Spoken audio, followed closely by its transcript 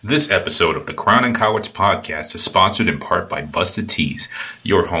This episode of the Crown and College Podcast is sponsored in part by Busted Tees,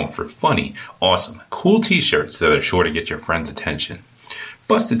 your home for funny, awesome, cool t-shirts that are sure to get your friends' attention.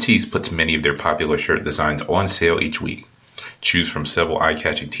 Busted Tees puts many of their popular shirt designs on sale each week. Choose from several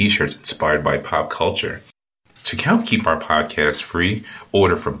eye-catching t-shirts inspired by pop culture. To help keep our podcast free,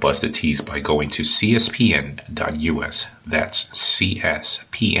 order from Busted Tees by going to cspn.us. That's cspn.us.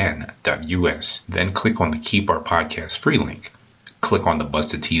 Then click on the Keep Our Podcast Free link. Click on the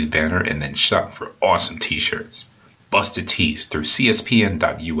Busted Tees banner and then shop for awesome t-shirts. Busted Tees through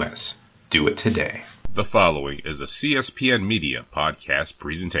cspn.us. Do it today. The following is a CSPN Media podcast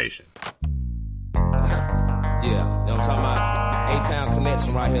presentation. Yeah, you know what I'm talking about? A-Town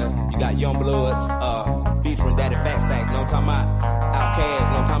Connection right here. You got Young Bloods featuring Daddy Fat Sack, you know what I'm talking about? Outkast,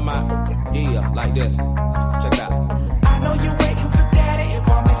 you know what I'm talking about? Yeah, like this. Check it out. I know you're waiting for Daddy, it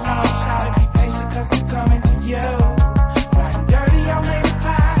won't be long. Try to be patient, cause I'm coming to you. Riding dirty on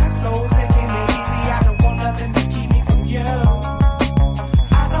 85, slow taking it easy. I don't want nothing to keep me from you.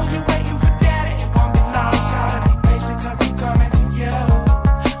 I know you're waiting for Daddy, it won't be long. Try to be patient, cause I'm coming to you.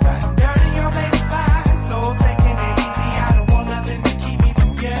 Riding dirty on 85, slow taking it easy. I don't want nothing to keep me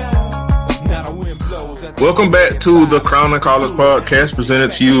from you. Now the wind blows. Welcome back to the Crown and College Podcast,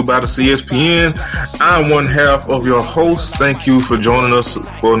 presented to you by the CSPN. I'm one half of your host. Thank you for joining us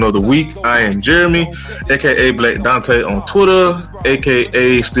for another week. I am Jeremy, aka Black Dante on Twitter,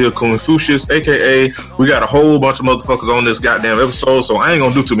 aka Still Confucius, aka we got a whole bunch of motherfuckers on this goddamn episode, so I ain't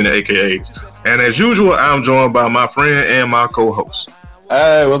gonna do too many AKAs. And as usual, I'm joined by my friend and my co-host.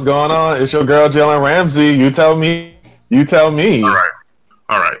 Hey, what's going on? It's your girl Jalen Ramsey. You tell me. All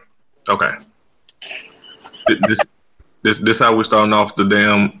right. Okay. This how we starting off the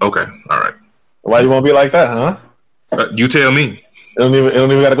damn. Okay, all right. Why you won't be like that, huh? You tell me. It don't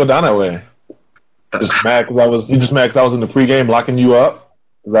even got to go down that way. Just mad because I was in the pregame locking you up.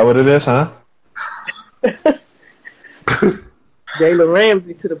 Is that what it is, huh? Jalen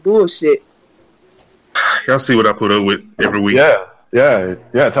Ramsey to the bullshit. Y'all see what I put up with every week. Yeah.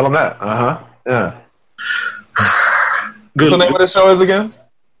 Tell them that. Yeah. Good. What's the name of the show is again?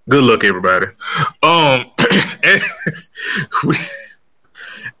 Good luck, everybody.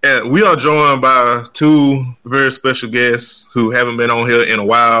 And we are joined by two very special guests who haven't been on here in a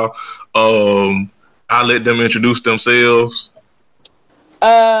while. I'll let them introduce themselves.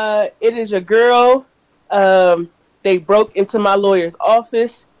 It is your girl. They broke into my lawyer's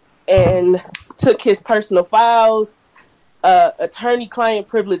office and took his personal files. Attorney-client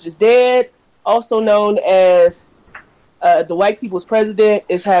privilege is dead, also known as the white people's president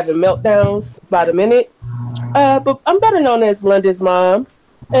is having meltdowns by the minute. But I'm better known as London's mom.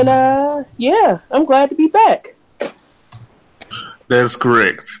 And yeah, I'm glad to be back. That's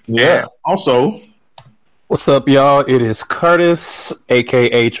correct. Yeah. Also, what's up, y'all? It is Curtis,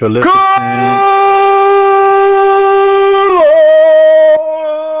 aka Trelific.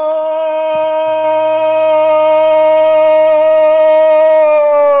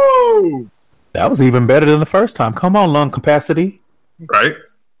 That was even better than the first time. Come on, lung capacity. Right.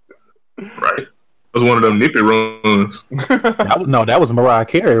 That was one of them nippy runs. That was Mariah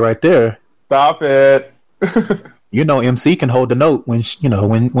Carey right there. Stop it. You know, MC can hold the note when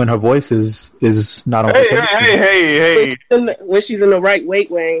when her voice is not on. Hey. When she's in the right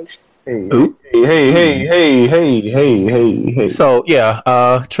weight range. Hey. So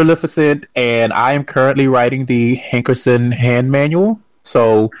yeah, Trelificent, and I am currently writing the Hankerson hand manual.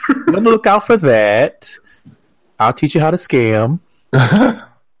 So be on the lookout for that. I'll teach you how to scam.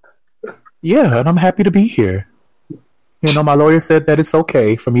 Yeah, and I'm happy to be here. You know, my lawyer said that it's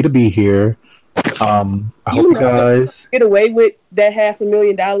okay for me to be here. I hope you guys get away with that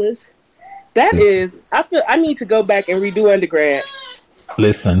 $500,000. That is, I feel I need to go back and redo undergrad.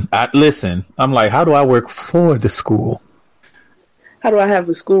 Listen. I'm like, how do I work for the school? How do I have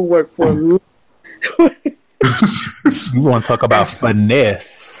the school work for me? You want to talk about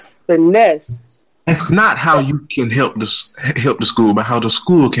finesse? Finesse. That's not how you can help the school, but how the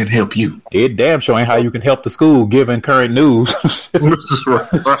school can help you. It damn sure ain't how you can help the school, given current news. The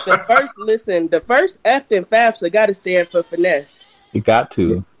first F in FAFSA got to stand for finesse. You got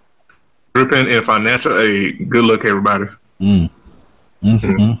to. Dripping in financial aid. Good luck, everybody.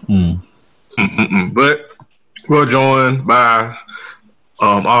 But we're joined by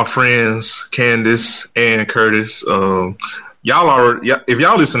our friends Candace and Curtis. If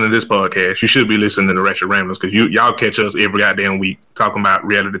y'all listen to this podcast, you should be listening to Ratchet Ramblers, because y'all catch us every goddamn week talking about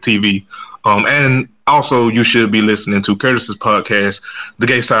reality TV. And also you should be listening to Curtis's podcast, The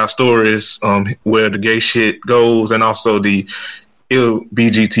Gay Side Stories, where the gay shit goes, and also the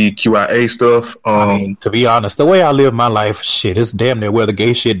LGBTQIA stuff. I mean, to be honest, the way I live my life, shit, it's damn near where the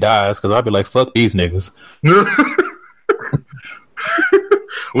gay shit dies. Because I'll be like, fuck these niggas.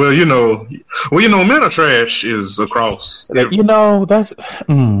 Well, men are trash is across. You know, that's.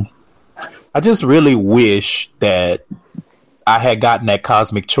 I just really wish that I had gotten that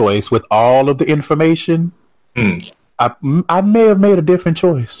cosmic choice with all of the information. I may have made a different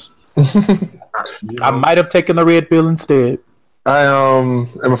choice. I might have taken the red pill instead. I am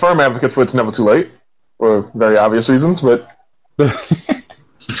a firm advocate for it's never too late for very obvious reasons, but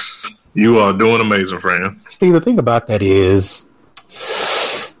you are doing amazing, friend. See, the thing about that is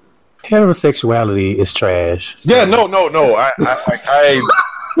heterosexuality is trash. So. Yeah, no. I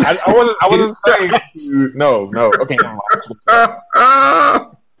wasn't saying no. Okay,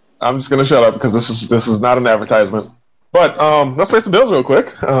 I'm just gonna shut up because this is not an advertisement. But let's pay some bills real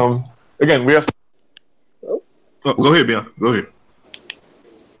quick. Again, we have. Go ahead, Bianca. Go ahead.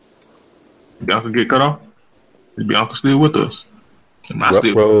 Bianca get cut off? Is Bianca still with us? Am I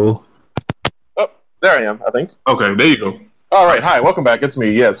still? Oh, there I am, I think. Okay, there you go. All right, hi, welcome back. It's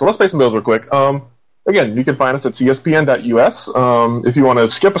me. Yeah, so let's pay some bills real quick. Again, you can find us at cspn.us. If you want to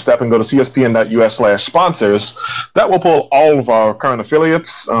skip a step and go to cspn.us/sponsors, that will pull all of our current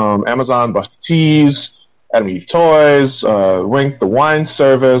affiliates, Amazon, Busted Tees, Adam Eve Toys, Wink, the wine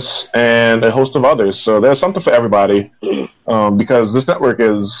service, and a host of others. So there's something for everybody because this network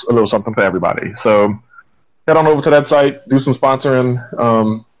is a little something for everybody. So head on over to that site, do some sponsoring,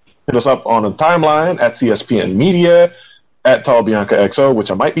 hit us up on a timeline at CSPN Media, at Tall Bianca XO,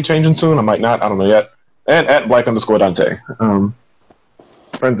 which I might be changing soon, I might not, I don't know yet, and at Black_Dante.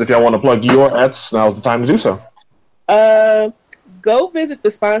 Friends, if y'all want to plug your ads, now's the time to do so. Go visit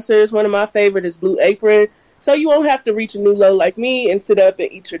the sponsors. One of my favorite is Blue Apron. So you won't have to reach a new low like me and sit up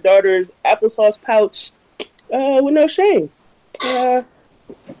and eat your daughter's applesauce pouch with no shame. When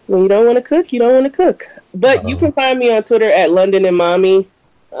you don't want to cook, you don't want to cook. But you can find me on Twitter at London and Mommy.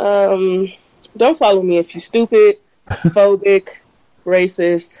 Don't follow me if you're stupid, phobic,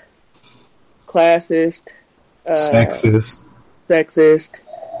 racist, classist, sexist,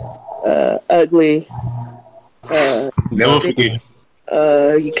 ugly. Never forget.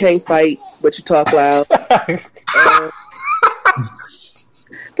 You can't fight, but you talk loud.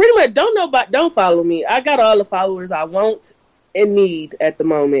 Pretty much, don't follow me. I got all the followers I want and need at the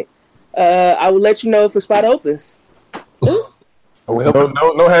moment. I will let you know if a spot opens. No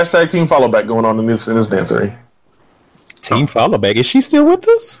hashtag team follow back going on in this dancery. Team follow back. Is she still with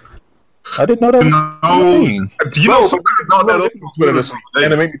us? I didn't know that was a thing.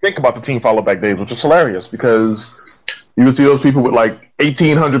 And it made me think about the team follow back days, which is hilarious because you would see those people with like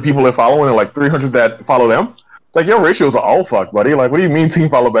 1,800 people they're following and like 300 that follow them. It's like your ratios are all fucked, buddy. Like, what do you mean team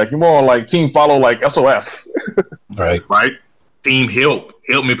follow back? You're more on like team follow like SOS. Right. Team help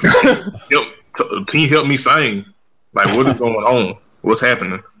me, team help me sing. Like, what is going on? What's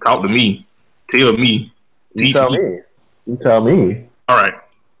happening? Talk to me. Tell me. You tell me. All right.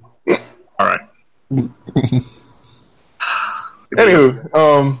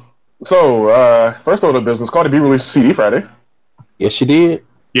 Anywho, so first order of business, Cardi B released a CD Friday. Yes, she did.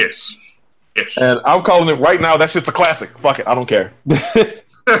 Yes. And I'm calling it right now. That shit's a classic. Fuck it, I don't care.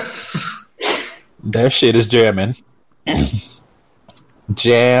 That shit is jamming.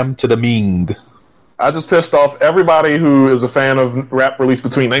 Jam to the Ming. I just pissed off everybody who is a fan of rap released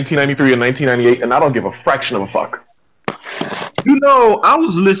between 1993 and 1998, and I don't give a fraction of a fuck. You know, I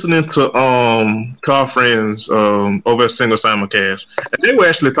was listening to our friends over at Single Simulcast, and they were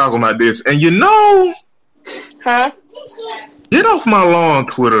actually talking about this. And you know, get off my lawn,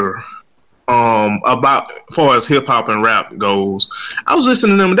 Twitter. About as far as hip hop and rap goes, I was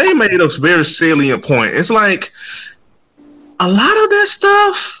listening to them. They made a very salient point. It's like a lot of that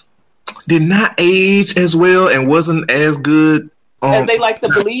stuff did not age as well and wasn't as good as they like to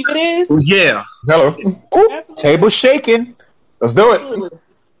believe it is. Yeah. Hello. Table shaking. Let's do it.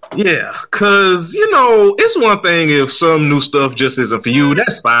 Yeah, because, you know, it's one thing if some new stuff just isn't for you.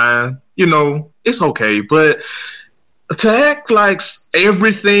 That's fine. You know, it's okay. But to act like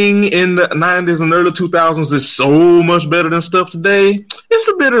everything in the 90s and early 2000s is so much better than stuff today, it's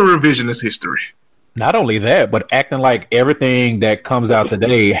a bit of revisionist history. Not only that, but acting like everything that comes out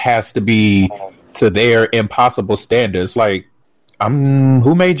today has to be to their impossible standards. Like,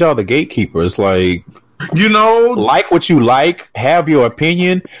 who made y'all the gatekeepers? Like, you know, like what you like, have your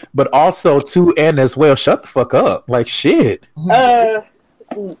opinion, but also to and as well, shut the fuck up. Like, shit. I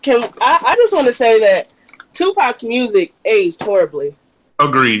just want to say that Tupac's music aged horribly.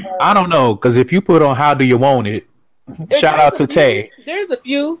 Agreed. I don't know, because if you put on How Do You Want It, shout out to Tay. There's a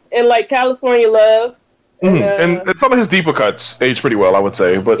few, and like California Love, And some of his deeper cuts age pretty well, I would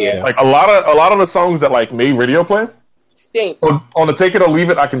say. But Yeah. like a lot of the songs that like made radio play Stink. on the Take It or Leave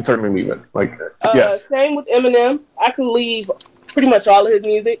It, I can certainly leave it. Like yes, Same with Eminem. I can leave pretty much all of his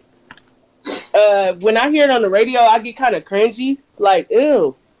music. When I hear it on the radio, I get kind of cringy. Like,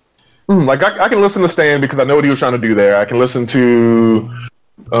 ew. like I can listen to Stan because I know what he was trying to do there. I can listen to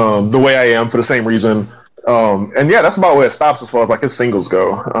The Way I Am for the same reason. And yeah, that's about where it stops as far as like his singles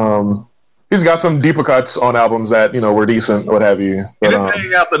go. He's got some deeper cuts on albums that were decent, what have you. But,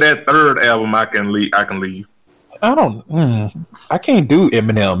 Anything after that third album, I can leave. I can't do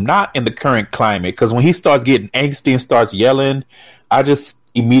Eminem, not in the current climate, because when he starts getting angsty and starts yelling, I just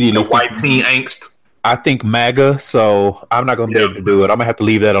immediately The white teen angst. I think MAGA, so I'm not going to be able to do it. I'm going to have to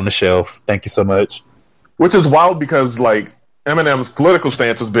leave that on the shelf. Thank you so much. which is wild because like Eminem's political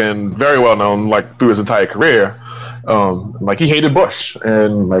stance has been very well known like through his entire career. Like he hated Bush,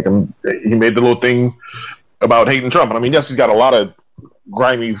 and like he made the little thing about hating Trump. And I mean, yes, he's got a lot of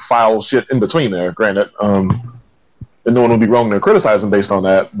grimy, foul shit in between there. Granted, and no one would be wrong to criticize him based on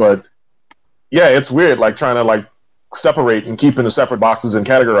that. But yeah, it's weird, like trying to like separate and keep into separate boxes and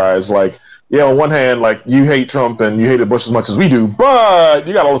categorize. Like, yeah, on one hand, like you hate Trump and you hated Bush as much as we do, but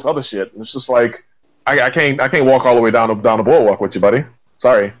you got all this other shit. And it's just like I can't walk all the way down the boardwalk with you, buddy.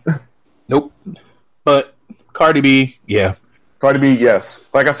 Sorry. Nope. But Cardi B, yeah. Cardi B, yes.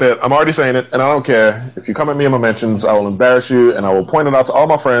 Like I said, I'm already saying it, and I don't care. If you come at me in my mentions, I will embarrass you, and I will point it out to all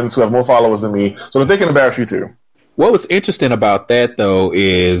my friends who have more followers than me, so that they can embarrass you too. What was interesting about that, though,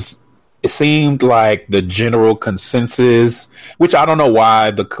 is it seemed like the general consensus, which I don't know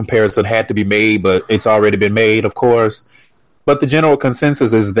why the comparison had to be made, but it's already been made, of course. But the general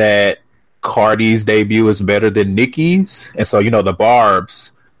consensus is that Cardi's debut is better than Nicki's. And so, the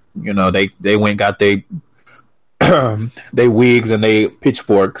Barbs, they went and got they wigs and they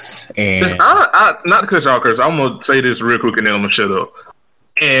pitchforks. And I not to cut y'all, Chris, I'm going to say this real quick and then I'm going to shut up.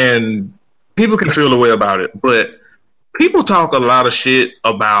 And people can feel the way about it, but people talk a lot of shit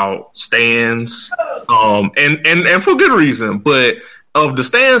about stans, and for good reason. But of the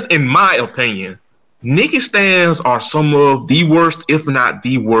stans, in my opinion, Nicki stans are some of the worst, if not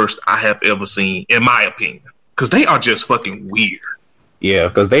the worst, I have ever seen, in my opinion. Because they are just fucking weird. Yeah,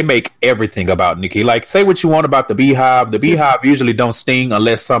 because they make everything about Nicki. Like, say what you want about the Beehive. The Beehive usually don't sting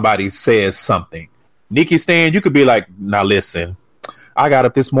unless somebody says something. Nicki stan, you could be like, now listen, I got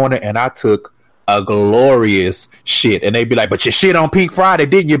up this morning and I took a glorious shit. And they'd be like, but you shit on Pink Friday,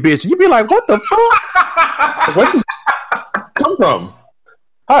 didn't you, bitch? And you'd be like, what the fuck? Where does come from?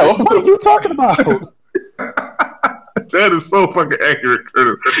 Hi, welcome What to are you talking about? That is so fucking accurate,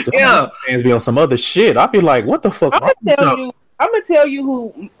 Curtis. Yeah. Fans be on some other shit. I'd be like, what the fuck? I'm gonna tell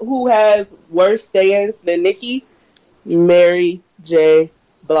you who has worse stands than Nicki. Mary J.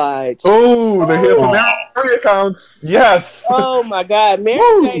 Blige. Oh, the hit from Mary accounts. Yes. Oh my God, Mary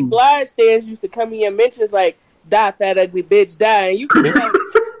J. Blige stands used to come in and mentions like "die fat ugly bitch die," and you could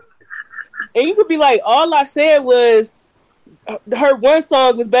be like, all I said was her one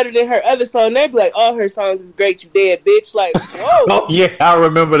song was better than her other song. They'd be like, all her songs is great, you dead bitch. Like, whoa. Oh yeah, I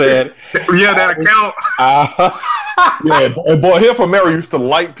remember that. Yeah, that account. Yeah, and boy, Here for Mary used to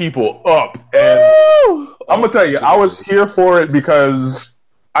light people up. And I'm gonna tell you, I was here for it because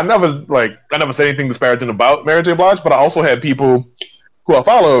I never said anything disparaging about Mary J. Blige, but I also had people who I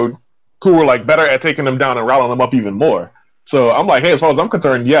followed who were like better at taking them down and riling them up even more. So I'm like, hey, as far as I'm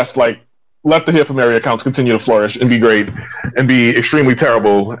concerned, yes, like let the Here for Mary accounts continue to flourish and be great and be extremely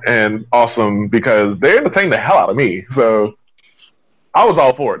terrible and awesome because they entertain the hell out of me. So I was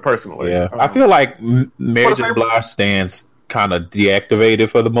all for it personally. Yeah, I feel like Mary J. Blige stands kind of deactivated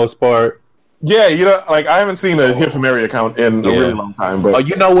for the most part. Yeah, like I haven't seen a Here for Mary account in a really long time. But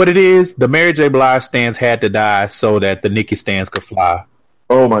you know what it is? The Mary J. Blige stands had to die so that the Nicki stands could fly.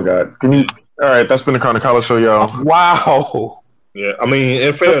 Oh my God! Can you? All right, that's been the Crown of College show, y'all. Wow. Yeah, I mean,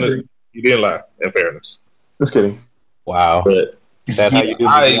 in fairness, you didn't lie. In fairness, just kidding. Wow. But that's how you do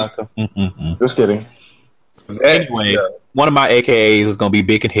it. Just kidding. Anyway, one of my AKAs is gonna be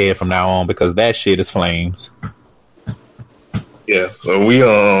Big and Head from now on because that shit is flames. Yeah, so we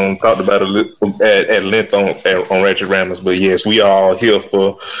talked about it at length on Ratchet Ramblers, but yes, we are here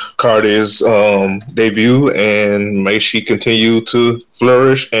for Cardi's debut, and may she continue to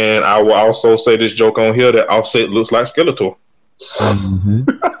flourish. And I will also say this joke on here that Offset looks like Skeletor. Mm-hmm.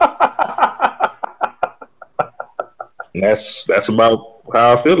 And that's about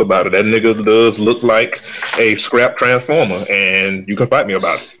how I feel about it. That nigga does look like a scrap transformer, and you can fight me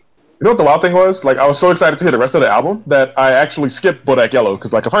about it. You know what the wild thing was? Like, I was so excited to hear the rest of the album that I actually skipped Bodak Yellow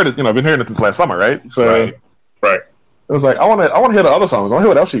because, like, I've heard it. I've been hearing it since last summer, right? So, right. It was like I want to hear the other songs. I want to hear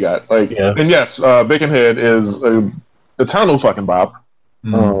what else she got. Like, Yeah. and yes, Baconhead is an eternal fucking bop.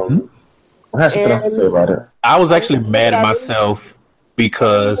 Mhm. What has something else to say about it? I was actually mad at myself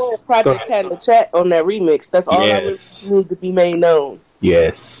because Project had in the chat on that remix. That's all Yes. I really need to be made known.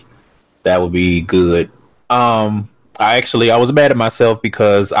 yes, that would be good. I was mad at myself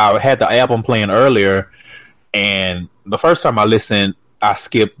because I had the album playing earlier, and the first time I listened, I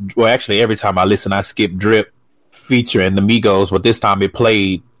skipped. Well, actually, every time I listen, I skip Drip featuring the Migos, but this time it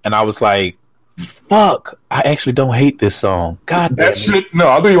played, and I was like, "Fuck! I actually don't hate this song." God damn That it. shit. No,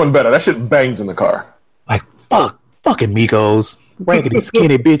 I'll do you one better. That shit bangs in the car. Like, fucking Migos, raggedy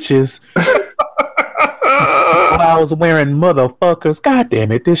skinny bitches. While I was wearing motherfuckers. God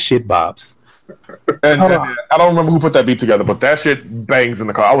damn it, this shit bops. And Hold on. I don't remember who put that beat together, but that shit bangs in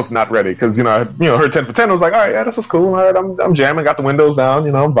the car. I was not ready because I heard 10 for 10. I was like, all right, yeah, this is cool. All right, I'm jamming, got the windows down,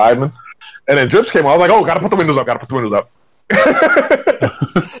 I'm vibing. And then Drips came on. I was like, oh, gotta put the windows up.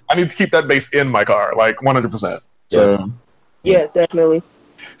 I need to keep that bass in my car, like 100%. So Yeah, definitely.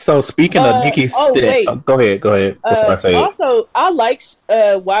 So speaking of Nikki wait. go ahead before I say it. Also, I like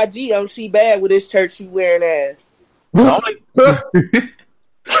YG on She Bad with his church shoe wearing ass.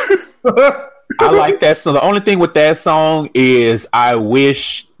 I like that. So the only thing with that song is I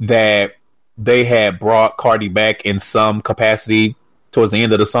wish that they had brought Cardi back in some capacity towards the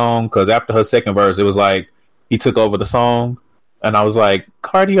end of the song, because after her second verse, it was like he took over the song, and I was like,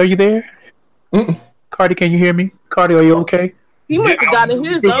 Cardi, are you there? Cardi, can you hear me? Cardi, are you okay? He must have gotten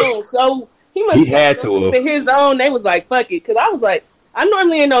his own. So he had to have. his own. They was like, fuck it. Because I was like, I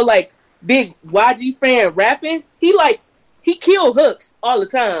normally ain't no like big YG fan rapping. He kill hooks all the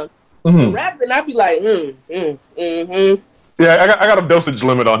time. Rapping, I'd be like, Yeah, I got a dosage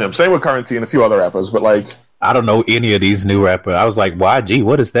limit on him. Same with Currency and a few other rappers, but like, I don't know any of these new rappers. I was like, YG,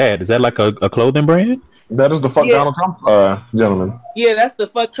 what is that? Is that like a clothing brand? that is the fuck Yeah. Donald Trump gentleman. Yeah, that's the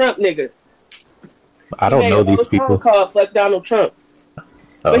fuck Trump nigga. I don't know these He made a whole people. song called Fuck Donald Trump.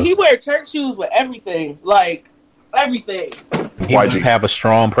 But he wear church shoes with everything. Like, everything. He must have a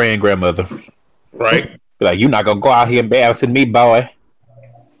strong praying grandmother. Right? Be like, you're not going to go out here embarrassing me, boy.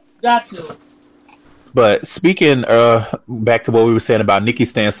 Got to. But speaking back to what we were saying about Nicki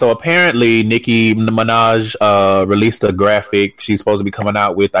Stan, so apparently Nicki Minaj released a graphic. She's supposed to be coming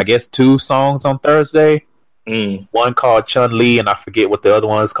out with, I guess, 2 songs on Thursday. One called Chun Li, and I forget what the other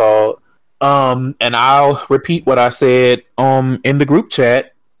one is called. And I'll repeat what I said in the group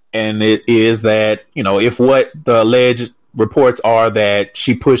chat, and it is that, if what the alleged reports are that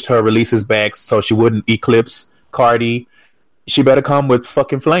she pushed her releases back so she wouldn't eclipse Cardi, she better come with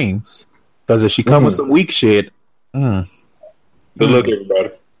fucking flames. Because if she come with some weak shit, Good luck,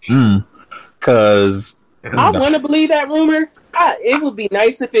 everybody. Because I want to believe that rumor. It would be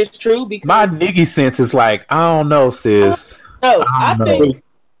nice if it's true because my niggy sense is like, I don't know, sis. I don't know. think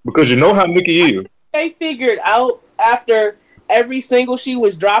Because you know how Nicki is. they figured out after every single she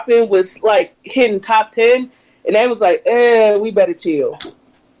was dropping was like hitting top 10, and they was like, we better chill.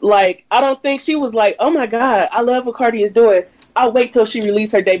 Like, I don't think she was like, oh my god, I love what Cardi is doing. I'll wait till she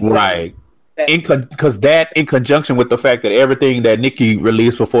released her debut. Right. Because that, in conjunction with the fact that everything that Nicki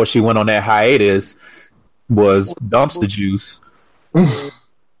released before she went on that hiatus was dumpster juice. And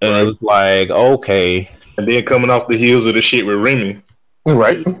it was like, okay. And then coming off the heels of the shit with Remy.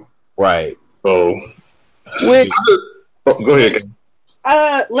 Right. Right. So, Which, go ahead.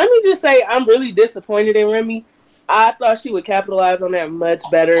 Ken. let me just say, I'm really disappointed in Remy. I thought she would capitalize on that much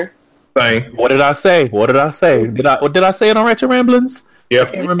better. Thing. What did I say? Did I say it on Retro Ramblings? Yep.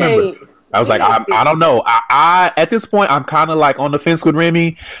 I can't remember. I was like, I don't know. I at this point, I'm kind of like on the fence with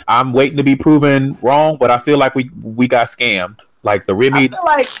Remy. I'm waiting to be proven wrong, but I feel like we got scammed. Like the Remy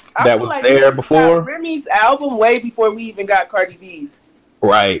that was there before. Remy's album way before we even got Cardi B's.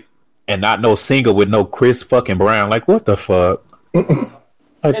 Right. And not no single with no Chris fucking Brown. Like, what the fuck? Like,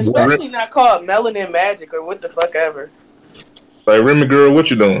 Especially not called Melanin Magic or what the fuck ever. Like, Remy girl, what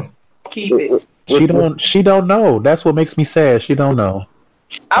you doing? Keep it. She don't know. That's what makes me sad. She don't know.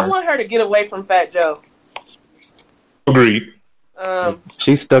 I want her to get away from Fat Joe. Agreed.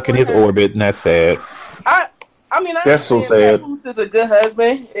 She's stuck in his orbit, and that's sad. I mean, I That's so understand sad. Papoose is a good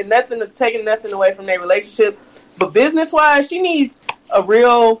husband, and taking nothing away from their relationship. But business wise, she needs a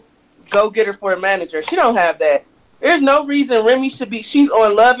real go getter for a manager. She don't have that. There's no reason Remy should be. She's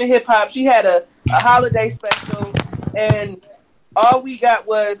on Love and Hip Hop. She had a holiday special, and all we got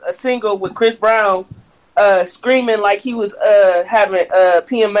was a single with Chris Brown screaming like he was having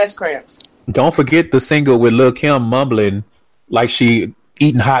PMS cramps. Don't forget the single with Lil' Kim mumbling like she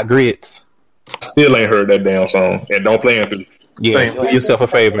eating hot grits. Still ain't heard that damn song. And don't play it. Yeah, do yourself a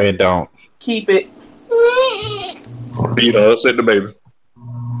favor and don't. Keep it. You know, upset the baby.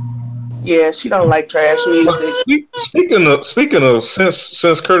 Yeah, she don't like trash music. Speaking of,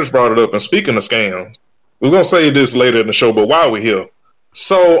 since Curtis brought it up, and speaking of scams, we're gonna say this later in the show. But while we're here,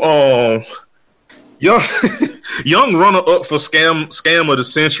 so young runner up for scam of the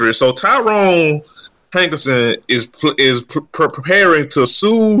century. So Tyrone Hankerson is preparing to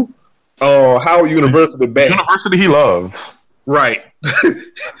sue Howard University back. University he loves. Right.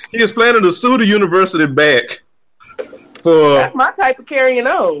 He is planning to sue the university back for. That's my type of carrying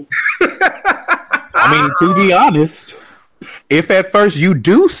on. I mean, to be honest, if at first you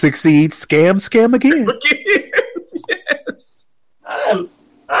do succeed, scam again. Yes.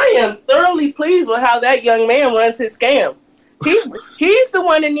 I am thoroughly pleased with how that young man runs his scam. He's the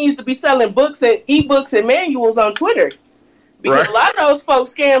one that needs to be selling books and ebooks and manuals on Twitter. Because a lot of those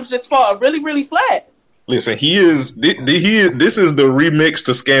folks' scams just fall really, really flat. Listen, this is the remix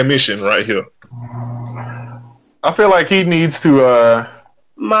to Scammission right here. I feel like he needs to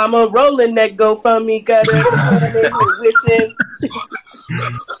Mama rolling that GoFundMe gutter wishing.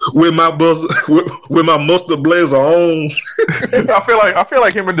 with my mustard blazer on. I feel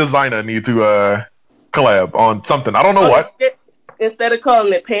like him and Designer need to collab on something. I don't know what. Instead of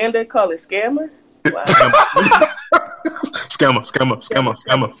calling it Panda, call it Scammer. Wow. Scammer.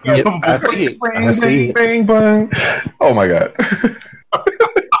 Yep, I see it. Bang, bang. Oh my god.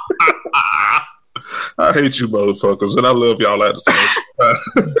 I hate you motherfuckers, and I love y'all at the same time.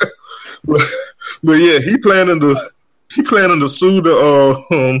 but yeah, he planning to sue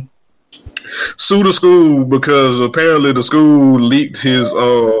the school because apparently the school leaked his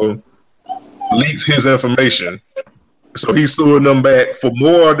information. So he's suing them back for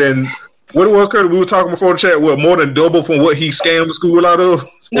more than what it was, Curtis. We were talking before the chat. What, more than double from what he scammed the school out of?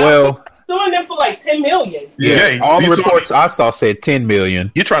 No, Well, suing them for like $10 million. yeah, all the reports I saw said $10 million.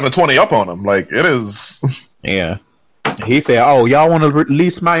 You're trying to 20 up on him. Like, it is. Yeah. He said, "Oh, y'all want to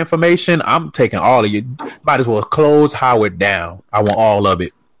release my information? I'm taking all of you. Might as well close Howard down. I want all of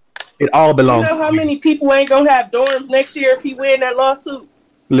it. It all belongs." You know how to many people ain't gonna have dorms next year if he win that lawsuit?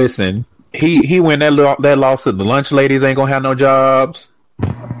 Listen, he win that lawsuit. The lunch ladies ain't gonna have no jobs.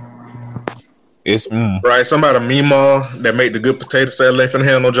 It's Right, somebody Mima that make the good potato salad ain't finna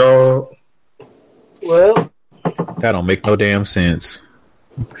have no job. Well, that don't make no damn sense.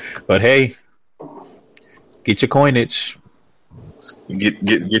 But hey, get your coinage. Get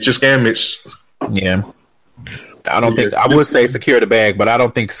your scammage. Yeah. I don't think I would say secure the bag, but I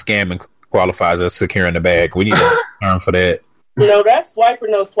don't think scamming qualifies as securing the bag. We need a term for that. you know, that's swipe or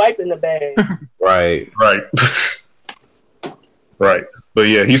no swipe in the bag. Right. Right. But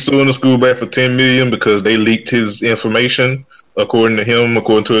yeah, he's suing the school back for $10 million because they leaked his information. According to him,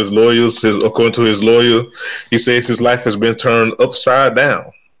 according to his lawyers, he says his life has been turned upside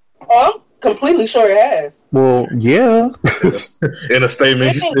down. Oh, I'm completely sure it has. Well, yeah. In a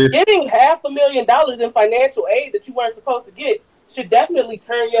statement, he said, getting $500,000 in financial aid that you weren't supposed to get should definitely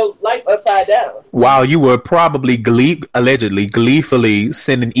turn your life upside down. While you were probably allegedly gleefully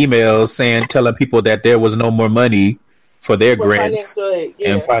sending emails telling people that there was no more money for their grants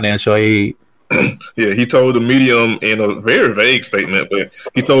and financial aid. Yeah, he told the Medium in a very vague statement, but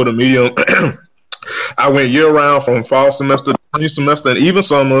he told the Medium, I went year-round from fall semester to spring semester and even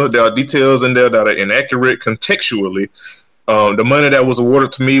summer. There are details in there that are inaccurate contextually. The money that was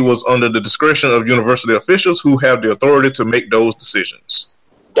awarded to me was under the discretion of university officials who have the authority to make those decisions.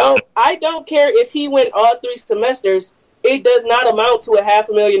 I don't care if he went all 3 semesters. It does not amount to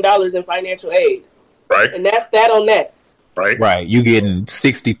 $500,000 in financial aid. Right. And that's that on that. Right. You getting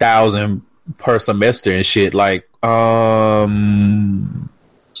 $60,000 per semester and shit. Like, some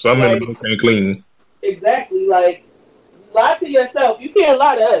in the book ain't clean. Exactly. Like, lie to yourself. You can't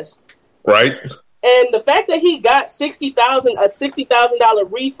lie to us. Right. And the fact that he got a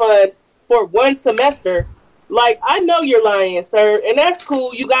 $60,000 refund for 1 semester, like, I know you're lying, sir, and that's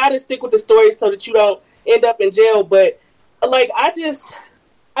cool. You got to stick with the story so that you don't end up in jail. But, like, I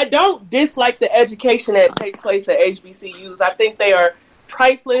don't dislike the education that takes place at HBCUs. I think they are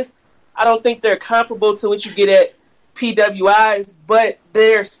priceless. I don't think they're comparable to what you get at PWIs, but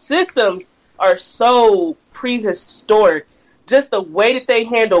their systems are so prehistoric. Just the way that they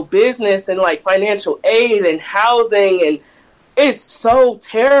handle business and like financial aid and housing, and it's so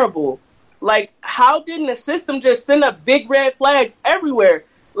terrible. Like, how didn't the system just send up big red flags everywhere?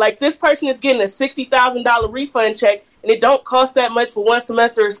 Like, this person is getting a $60,000 refund check and it don't cost that much for 1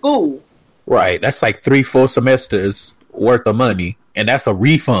 semester of school. Right. That's like 3-4 semesters worth of money. And that's a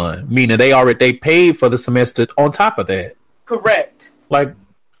refund, meaning they paid for the semester on top of that. Correct. Like,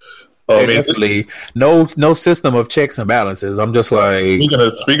 Definitely no system of checks and balances. I'm just like,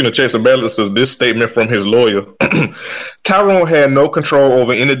 speaking of checks and balances, this statement from his lawyer: Tyrone had no control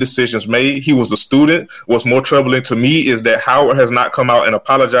over any decisions made. He was a student. What's more troubling to me is that Howard has not come out and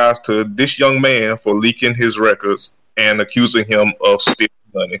apologized to this young man for leaking his records and accusing him of stealing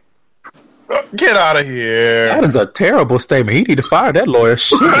money. Get out of here! that is a terrible statement. He need to fire that lawyer.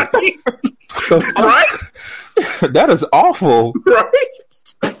 Shit. Right? That is awful. Right?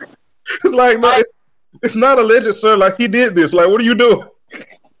 It's like, no, it's not alleged, sir. Like, he did this. Like, what are you doing?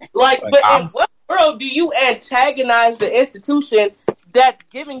 Like, but in what world do you antagonize the institution that's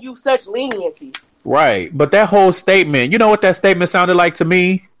giving you such leniency? Right. But that whole statement, you know what that statement sounded like to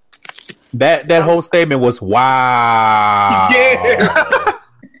me? That whole statement was wow. Yeah.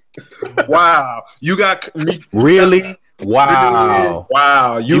 Wow. You got me. Really? Wow.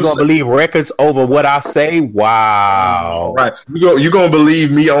 Wow. You gonna believe records over what I say? Wow. Right. You gonna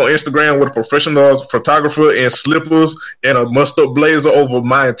believe me on Instagram with a professional photographer in slippers and a messed up blazer over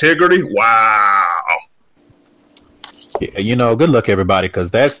my integrity? Wow. Yeah, you know, good luck everybody,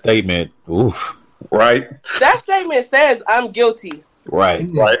 because that statement, oof. Right. That statement says I'm guilty. Right.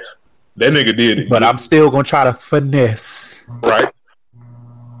 Right. That nigga did it. But I'm still gonna try to finesse. Right.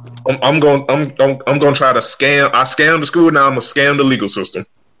 I'm going to try to scam. I scammed the school. Now I'm gonna scam the legal system.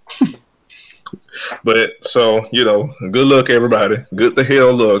 But so, you know, good luck everybody. Good the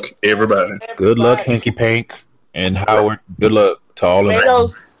hell luck everybody. Good luck, Hanky Pank and Howard. Good luck to all of them.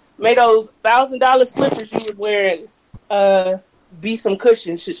 May those $1,000 slippers you were wearing be some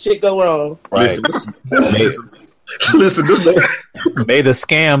cushion should shit go wrong. Right. Listen, May the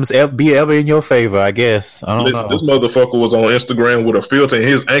scams be ever in your favor, I guess. I don't know. This motherfucker was on Instagram with a filter and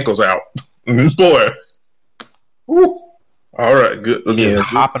his ankles out. Boy. Woo. All right, good. Again, just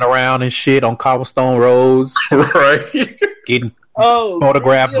hopping around and shit on cobblestone roads. Right. Getting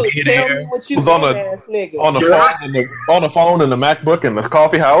photographed in there. On the phone in the MacBook in the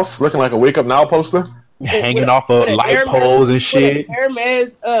coffee house, looking like a Wake Up Now poster. Hanging off of light poles and shit.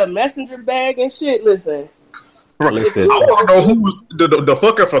 Hermes messenger bag and shit. Listen. Listen, I want to know who was the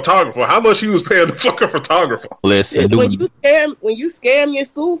fucking photographer. How much he was paying the fucking photographer? Listen, when you scam your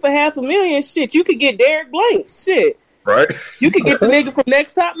school for $500,000, shit, you could get Derek Blanks, shit. Right? You could get the nigga from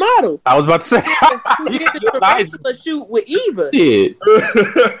Next Top Model. I was about to say, you get the professional shoot with Eva.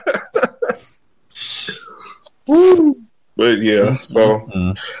 Shit. But yeah, so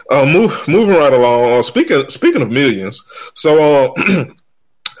moving right along. Speaking of millions, so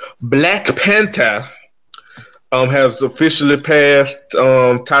Black Panther has officially passed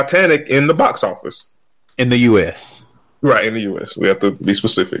Titanic in the box office in the U.S. Right, in the U.S. We have to be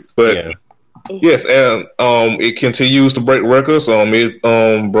specific, but yes, and it continues to break records. It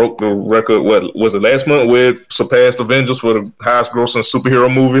broke the record. What was it last month? Where it surpassed Avengers for the highest grossing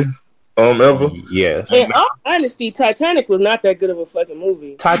superhero movie ever. Yes. In all honesty, Titanic was not that good of a fucking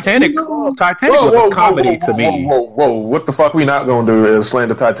movie. Titanic was a comedy to me. Whoa! What the fuck we not gonna do is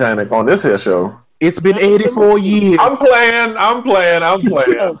slander Titanic on this here show? It's been 84 years. I'm playing.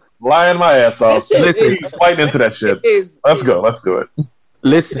 Lying my ass off. Listen, fighting into that shit. Let's go. Let's do it.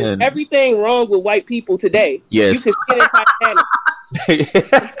 Listen. Everything wrong with white people today. Yes. You can sit in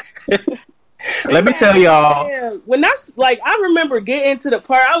Titanic. Let me tell y'all. When I remember getting to the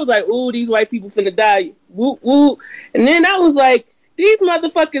part, I was like, ooh, these white people finna die. Woo, woo. And then I was like, these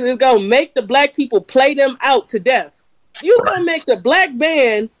motherfuckers is gonna make the black people play them out to death. You gonna make the black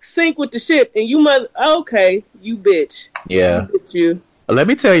band sink with the ship, and you okay, you bitch. Yeah. You. Let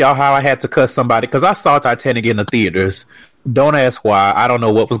me tell y'all how I had to cuss somebody, because I saw Titanic in the theaters. Don't ask why. I don't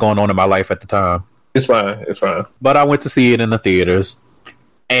know what was going on in my life at the time. It's fine. But I went to see it in the theaters.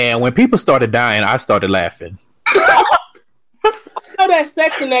 And when people started dying, I started laughing. You know that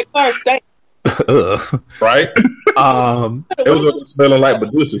sex in that car stank. Right? It was smelling like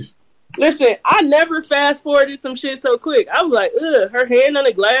Badusi. Listen, I never fast forwarded some shit so quick. I was like, her hand on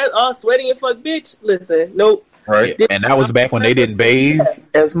the glass, all sweaty and fuck, bitch. Listen, nope. Right. And that was back when they didn't bathe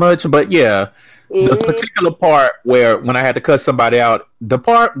as much. But yeah, the particular part where when I had to cut somebody out, the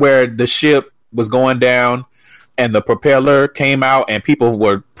part where the ship was going down and the propeller came out and people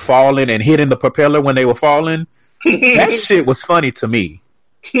were falling and hitting the propeller when they were falling, that shit was funny to me.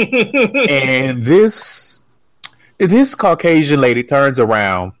 And this Caucasian lady turns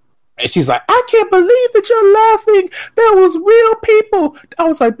around and she's like, I can't believe that you're laughing. That was real people. I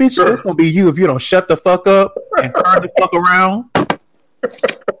was like, bitch, that's going to be you if you don't shut the fuck up and turn the fuck around.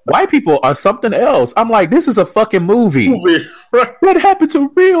 White people are something else. I'm like, this is a fucking movie. What happened to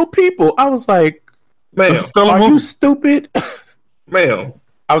real people? I was like, man, are you stupid? Man.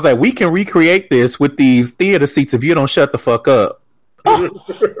 I was like, we can recreate this with these theater seats if you don't shut the fuck up.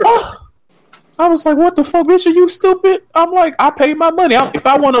 I was like, what the fuck, bitch, are you stupid? I'm like, I paid my money. If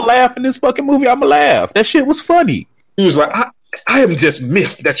I want to laugh in this fucking movie, I'm going to laugh. That shit was funny. He was like, I am just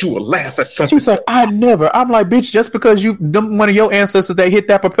miffed that you will laugh at something. She was like, I never. I'm like, bitch, just because one of your ancestors that hit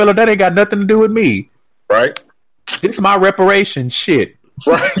that propeller, that ain't got nothing to do with me. Right? It's my reparation shit.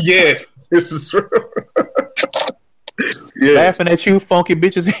 Right, yes. This is true. Yeah. Laughing at you, funky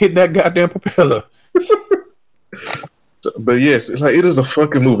bitches hitting that goddamn propeller. But yes, like it is a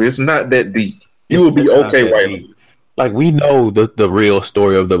fucking movie. It's not that deep. You will be okay right now. Like we know the real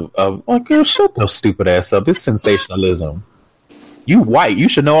story of like, girl, shut the stupid ass up. This sensationalism. You white, you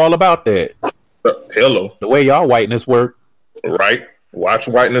should know all about that. Hello. The way y'all whiteness work. Right. Watch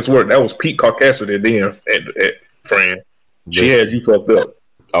whiteness work. That was Pete Carcassity then at friend. She had you fucked up.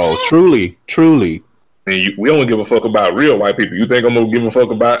 Oh, truly. And we only give a fuck about real white people. You think I'm gonna give a fuck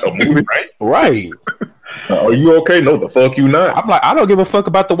about a movie, right? Right. Are you okay? No, the fuck you not. I'm like, I don't give a fuck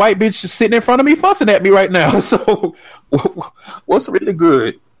about the white bitch just sitting in front of me fussing at me right now. So, what's really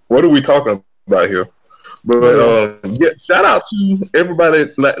good? What are we talking about here? But yeah, shout out to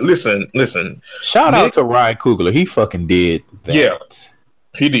everybody. Like, listen. Shout out to Ryan Coogler. He fucking did that. Yeah,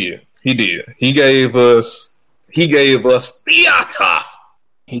 he did. He gave us theater.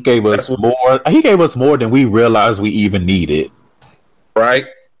 He gave us more. He gave us more than we realized we even needed. Right.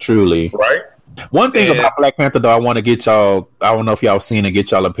 Truly. Right. One thing about Black Panther, though, I want to get y'all. I don't know if y'all seen it.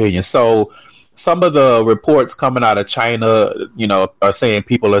 Get y'all opinion. So, some of the reports coming out of China, are saying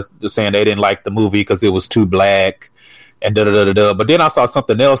people are saying they didn't like the movie because it was too black, and da da da da. But then I saw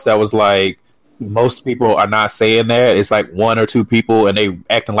something else that was like, most people are not saying that. It's like one or two people, and they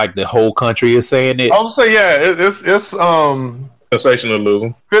acting like the whole country is saying it. I'll say, yeah, it's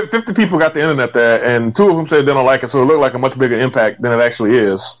sensationalism. 50 people got the internet there, and 2 of them said they don't like it, so it looked like a much bigger impact than it actually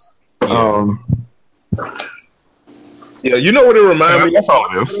is. Yeah, you know what it reminds me? That's all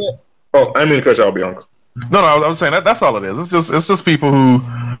it is. Oh, I mean to cut y'all, Bianca. No, I was saying that's all it is. It's just people who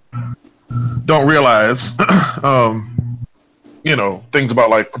don't realize, things about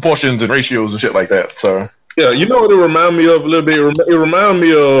like proportions and ratios and shit like that. So yeah, you know what it reminds me of a little bit. It reminds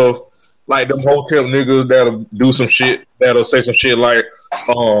me of like them hotel niggas that'll do some shit, that'll say some shit like,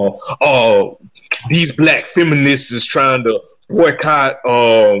 these black feminists is trying to boycott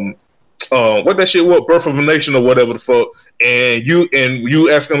what that shit was, Birth of a Nation or whatever the fuck, and you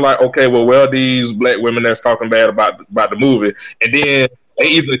asking like, okay, well these black women that's talking bad about the movie, and then they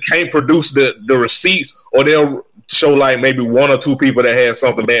either can't produce the receipts, or they'll show like maybe 1 or 2 people that had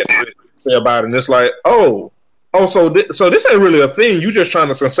something bad to say about it, and it's like, so this ain't really a thing. You just trying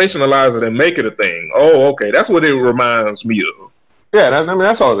to sensationalize it and make it a thing. Oh, okay, that's what it reminds me of. Yeah,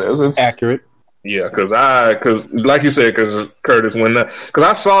 that's all it is. It's accurate. Yeah, because like you said, because Curtis, because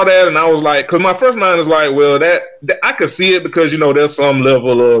I saw that and I was like, because my first mind is like, well, that I could see it because there's some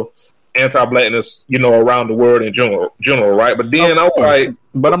level of anti-blackness, around the world in general, right? But then I was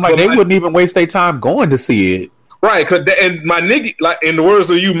like, they wouldn't even waste their time going to see it, right? And my nigga, like in the words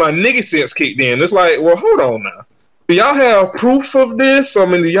of you, my nigga sense kicked in. It's like, well, hold on now. Do y'all have proof of this? I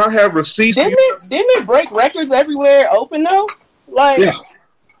mean, do y'all have receipts? Didn't it break records everywhere open though? Like. Yeah.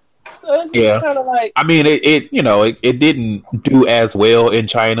 So it's kind of like, I mean, it didn't do as well in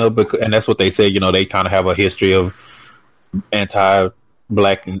China, and that's what they say. They kind of have a history of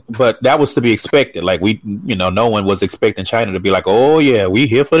anti-black, but that was to be expected. Like no one was expecting China to be like, oh yeah, we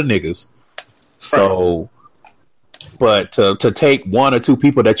here for the niggas. So, but to take 1 or 2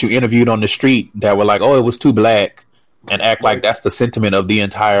 people that you interviewed on the street that were like, oh, it was too black, and act like that's the sentiment of the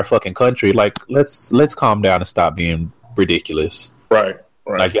entire fucking country, like let's calm down and stop being ridiculous. Right.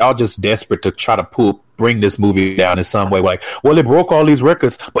 Like y'all just desperate to try to bring this movie down in some way. Like, well, it broke all these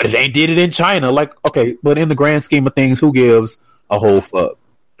records, but it ain't did it in China. Like, okay, but in the grand scheme of things, who gives a whole fuck?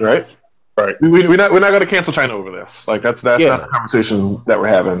 Right. We're not going to cancel China over this. Like that's not the conversation that we're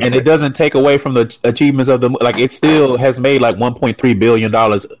having. And it doesn't take away from the achievements of the like. It still has made like $1.3 billion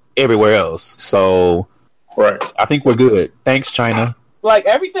everywhere else. So, right, I think we're good. Thanks, China. Like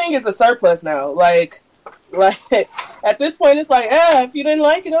everything is a surplus now. Like at this point, it's like, if you didn't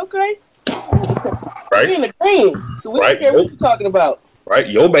like it, okay. Right. You're in the green, so we don't care what you're talking about. Right,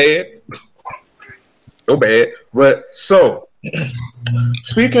 your bad. But so,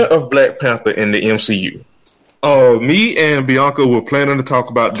 speaking of Black Panther in the MCU, me and Bianca were planning to talk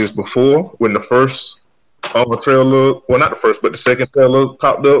about this before when the first trailer, well, not the first, but the second trailer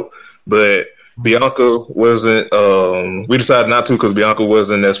popped up, but Bianca wasn't. We decided not to because Bianca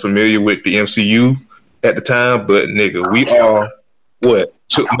wasn't as familiar with the MCU at the time, but nigga, we are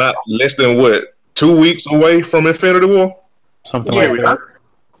not less than 2 weeks away from Infinity War, something like that.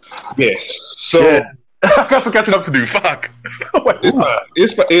 Yes. So I got some catching up to do. Fuck.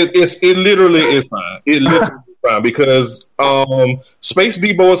 It's fine. It literally is fine. It literally is fine because Space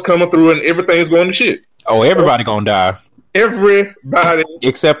Depot is coming through and everything's going to shit. Oh, everybody gonna die. Everybody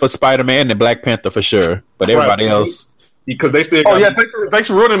except for Spider-Man and Black Panther for sure, but everybody else because they still. Oh yeah, thanks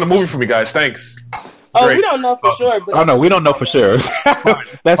for ruining the movie for me, guys. Thanks. Oh, we don't know for sure. But no, we don't know for sure.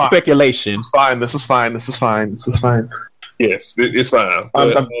 That's fine. Speculation. Fine. This is fine. Yes, it's fine.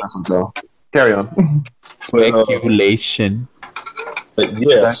 I'm so carry on. Speculation. But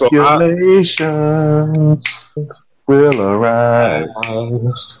yeah, Speculations will arise.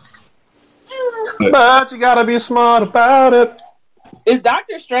 But you gotta be smart about it. Is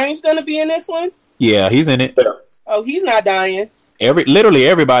Doctor Strange gonna be in this one? Yeah, he's in it. Oh, he's not dying. Literally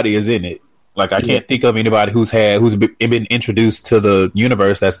everybody is in it. Like I can't think of anybody who's been introduced to the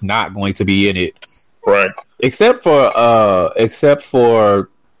universe that's not going to be in it. Right. Except for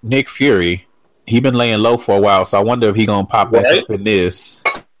Nick Fury. He been laying low for a while, so I wonder if he gonna pop back up in this.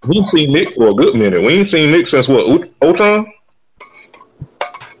 We ain't seen Nick for a good minute. We ain't seen Nick since what? Ultron?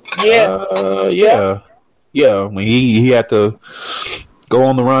 Yeah. When he had to go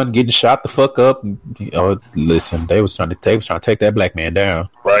on the run, getting shot the fuck up. Listen, they was trying to take that black man down.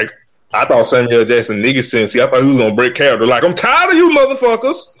 Right. I thought Samuel Jackson nigga sense. I thought he was gonna break character. Like, I'm tired of you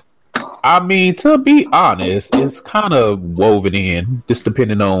motherfuckers. I mean, to be honest, it's kind of woven in, just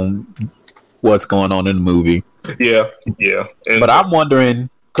depending on what's going on in the movie. Yeah. But I'm wondering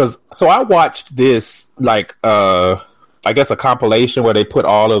so I watched this I guess a compilation where they put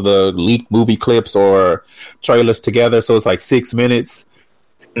all of the leaked movie clips or trailers together, so it's like 6 minutes.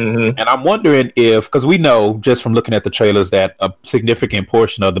 Mm-hmm. And I'm wondering if, because we know just from looking at the trailers that a significant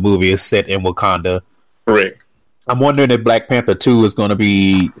portion of the movie is set in Wakanda. Correct. I'm wondering if Black Panther 2 is going to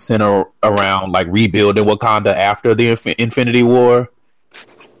be centered around like rebuilding Wakanda after the Infinity War.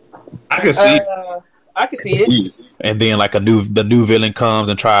 I can see it. And then like the new villain comes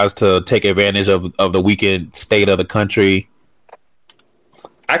and tries to take advantage of the weakened state of the country.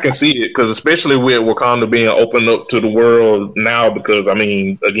 I can see it because especially with Wakanda being opened up to the world now, because I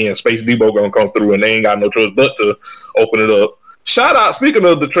mean, again, Space Depot gonna come through and they ain't got no choice but to open it up. Shout out! Speaking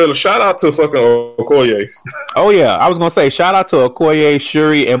of the trailer, shout out to fucking Okoye. Oh yeah, I was gonna say shout out to Okoye,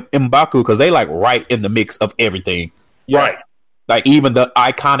 Shuri, and M'Baku because they like right in the mix of everything. Right. Like even the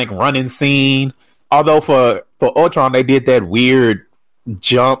iconic running scene. Although for Ultron they did that weird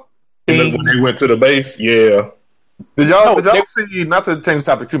jump thing when they went to the base. Yeah. Did y'all see? Not to change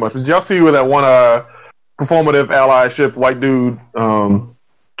the topic too much, but did y'all see where that one performative allyship white dude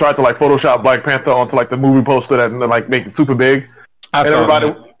tried to like Photoshop Black Panther onto like the movie poster and then like make it super big? And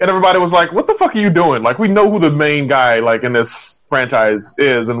everybody was like, "What the fuck are you doing?" Like we know who the main guy like in this franchise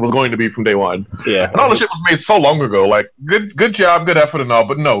is and was going to be from day one. Yeah, and all the shit was made so long ago. Like good job, good effort and all,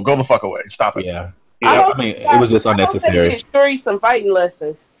 but no, go the fuck away. Stop it. Yeah. I mean, it was just unnecessary. Shuri some fighting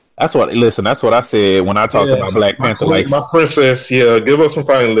lessons. That's what I said when I talked about Black Panther. Like my princess, give us some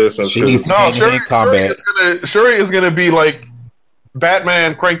fighting lessons. She needs hand combat. Shuri is gonna be like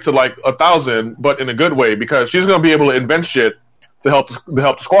Batman cranked to like 1,000, but in a good way because she's gonna be able to invent shit to help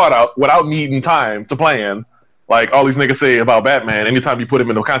the squad out without needing time to plan. Like all these niggas say about Batman, anytime you put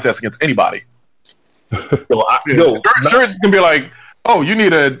him in a contest against anybody. Shuri's gonna be like, oh, you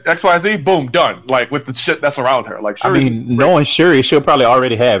need a XYZ? Boom, done. Like with the shit that's around her. Like, Shuri, I mean, knowing Shuri, she'll probably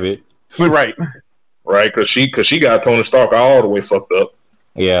already have it. Right, because she got Tony Stark all the way fucked up.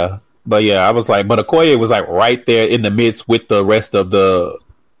 Yeah, but I was like, but Okoye was like right there in the midst with the rest of the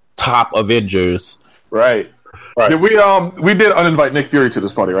top Avengers. Right. Did we did uninvite Nick Fury to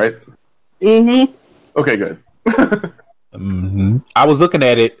this party, right? Mm-hmm. Okay, good. Mm-hmm. I was looking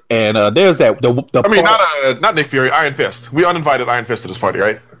at it, and there's that. Not Nick Fury, Iron Fist. We uninvited Iron Fist to this party,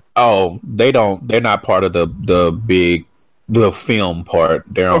 right? Oh, they're not part of the film part.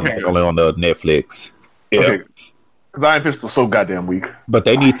 They're only on the Netflix. Yeah, because Iron Fist was so goddamn weak. But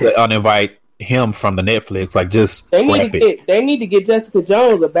they need to uninvite him from the Netflix. Like, just they need to get Jessica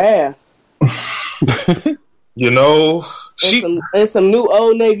Jones a bath. Some new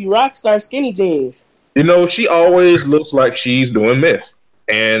Old Navy Rockstar skinny jeans. She always looks like she's doing meth,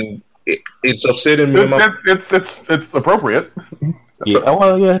 and it's upsetting me. It's appropriate.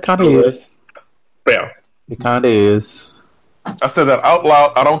 It kind of is. Yeah, it kind of is. I said that out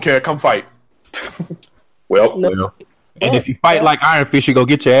loud. I don't care. Come fight. Well. And if you fight like Iron Fist, you go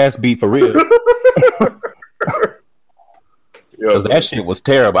get your ass beat for real. Because that shit was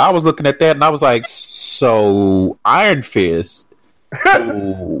terrible. I was looking at that and I was like, so Iron Fist,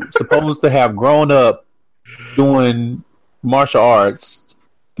 supposed to have grown up doing martial arts,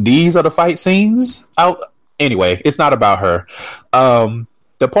 these are the fight scenes? Anyway, it's not about her.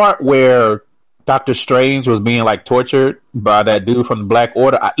 The part where Doctor Strange was being like tortured by that dude from the Black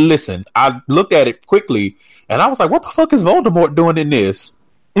Order. I looked at it quickly and I was like, what the fuck is Voldemort doing in this?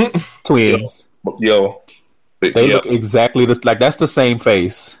 Twins. Yo. They look exactly like that's the same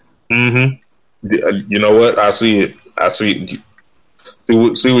face. Mm-hmm. You know what? I see it. See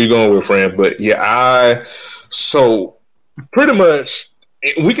where you're going with, friend. But yeah, so pretty much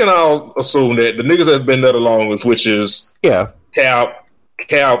we can all assume that the niggas that's been there the longest, which is Cap,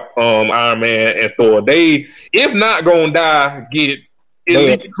 Iron Man, and Thor, they, if not gonna die, get at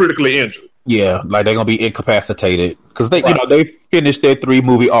least critically injured. Yeah, like they're gonna be incapacitated because they, they finished their 3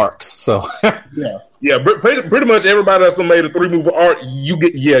 movie arcs. So pretty much everybody that's made a 3 movie arc,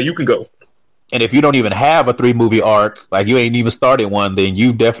 you can go. And if you don't even have a 3 movie arc, like you ain't even started one, then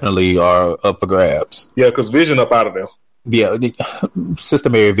you definitely are up for grabs. Yeah, because Vision up out of there. Yeah,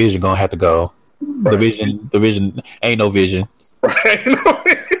 Sister Mary Vision gonna have to go. Right. The Vision ain't no Vision. Right.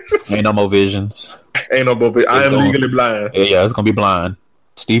 Ain't no more Visions. Ain't no more. I am legally blind. Yeah, it's gonna be blind.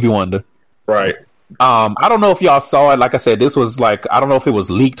 Stevie Wonder. Right. I don't know if y'all saw it. Like I said, this was like, I don't know if it was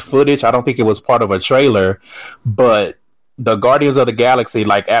leaked footage. I don't think it was part of a trailer, but the Guardians of the Galaxy,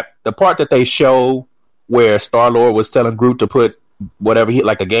 like at the part that they show where Star-Lord was telling Groot to put whatever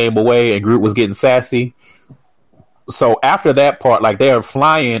like a game away, and Groot was getting sassy. So after that part, like they're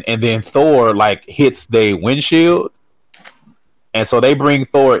flying, and then Thor like hits their windshield, and so they bring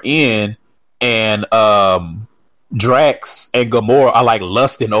Thor in, and Drax and Gamora are like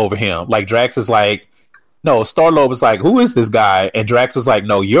lusting over him. Like Drax is like, no, Star-Lord was like, who is this guy? And Drax was like,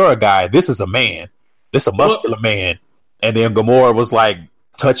 no, you're a guy. This is a man. This is a muscular man. And then Gamora was like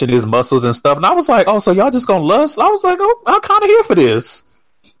touching his muscles and stuff. And I was like, oh, so y'all just gonna lust? I was like, oh, I'm kind of here for this.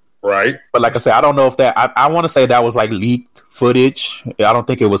 Right. But like I said, I don't know if that, I want to say that was like leaked footage. I don't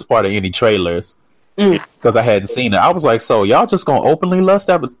think it was part of any trailers because I hadn't seen it. I was like, so y'all just gonna openly lust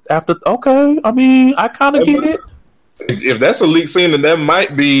after okay. I mean, I kind of get it. If that's a leaked scene, then that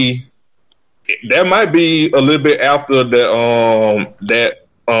might be a little bit after that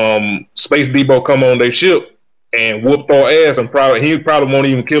Space Depot come on their ship and whoop Thor ass, and he probably won't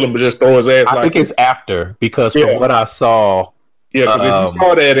even kill him, but just throw his ass. I think it's after, because from what I saw, because if you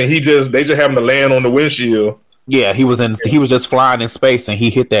saw that and they just happened to land on the windshield. Yeah, he was just flying in space and he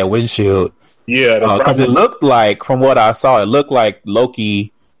hit that windshield. Yeah, because it looked like, from what I saw, it looked like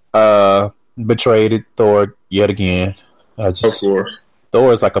Loki betrayed Thor yet again. Of course.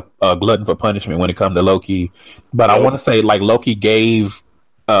 Thor is like a glutton for punishment when it comes to Loki. But I want to say like Loki gave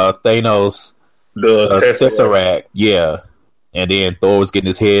Thanos the Tesseract. Yeah. And then Thor was getting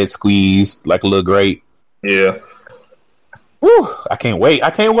his head squeezed like a little grape. Yeah. Whew, I can't wait.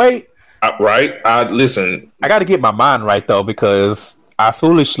 Right? Listen. I got to get my mind right, though, because I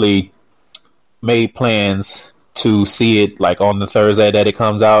foolishly made plans to see it like on the Thursday that it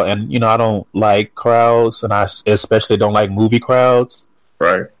comes out. And, I don't like crowds, and I especially don't like movie crowds.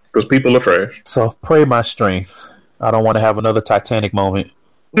 Right. Because people are trash. So pray my strength. I don't want to have another Titanic moment.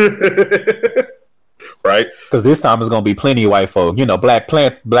 Right. Because this time it's going to be plenty of white folk. Black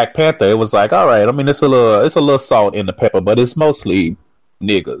Panther, it was like, all right, I mean, it's a little salt in the pepper, but it's mostly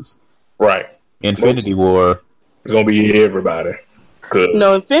niggas. Right. Infinity War. It's going to be everybody.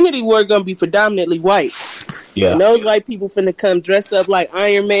 No, Infinity War going to be predominantly white. Yeah. And those white people finna come dressed up like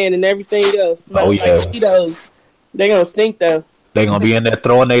Iron Man and everything else. Like Cheetos. They're going to stink, though. They're going to be in there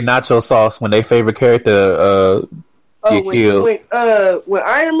throwing their nacho sauce when their favorite character get killed. When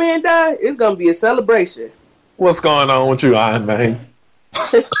Iron Man died, it's going to be a celebration. What's going on with you, Iron Man?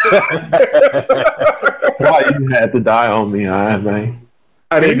 Why you had to die on me, Iron Man?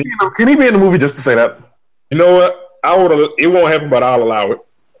 Can he be in the movie just to say that? You know what? It won't happen, but I'll allow it.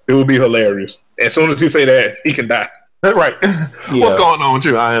 It will be hilarious. As soon as he say that, he can die. Right. Yeah. What's going on with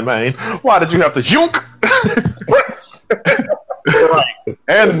you, Iron Man? Why did you have to yunk? Right.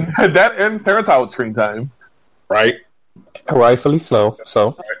 And that ends Terrence Howard's screen time. Right. Rightfully so.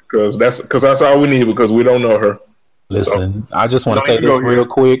 Because that's all we need, because we don't know her. Listen, I just want to say this real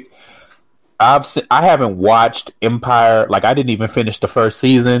quick. I haven't watched Empire. Like, I didn't even finish the first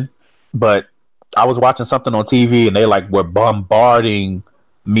season, but I was watching something on TV and they were bombarding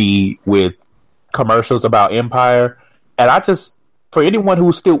me with commercials about Empire. And I just, for anyone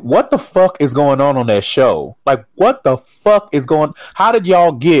who's still, what the fuck is going on that show? Like, what the fuck is how did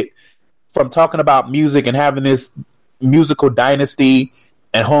y'all get from talking about music and having this musical dynasty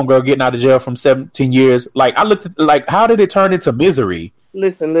and homegirl getting out of jail from 17 years? Like, I looked at, how did it turn into Misery?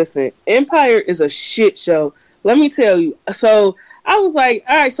 Listen. Empire is a shit show. Let me tell you. So I was like,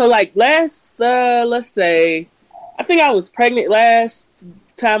 all right, so last, let's say, I think I was pregnant last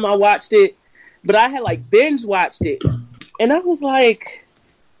time I watched it, but I had binge watched it. And I was like,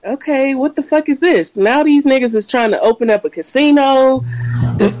 okay, what the fuck is this? Now these niggas is trying to open up a casino.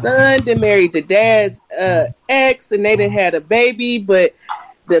 The son then married the dad's ex, and they done had a baby, but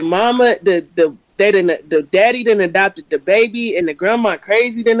the mama, the daddy done adopted the baby, and the grandma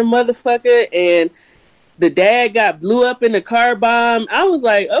crazy than the motherfucker, and the dad got blew up in the car bomb. I was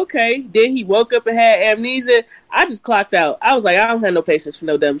like, okay. Then he woke up and had amnesia. I just clocked out. I was like, I don't have no patience for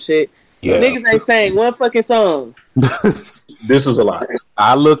no dumb shit. Yeah. Niggas ain't saying one fucking song. This is a lot.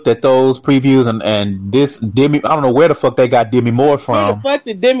 I looked at those previews and this Demi. I don't know where the fuck they got Demi Moore Where from. the fuck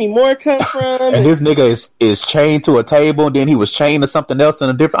did Demi Moore come from? And this nigga is chained to a table, and then he was chained to something else in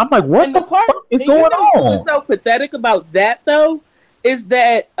a different. I'm like, what And the fuck is going on? What's so pathetic about that though is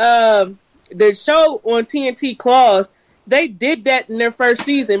that the show on TNT Claws, they did that in their first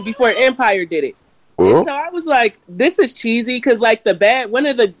season before Empire did it. Well, So I was like, this is cheesy because like one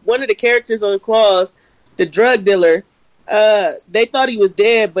of the characters on Claws, the drug dealer, they thought he was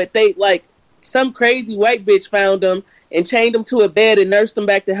dead, but they like some crazy white bitch found him and chained him to a bed and nursed him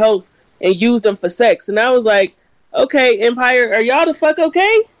back to health and used him for sex. And I was like, okay, Empire, are y'all the fuck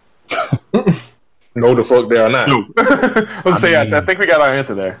okay? No, the fuck they are not. No. I think we got our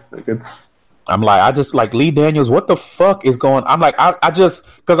answer there. Like, it's I'm like, I just like Lee Daniels. What the fuck is going? I'm like, I just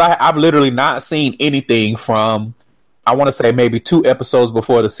because I've literally not seen anything from. I want to say maybe 2 episodes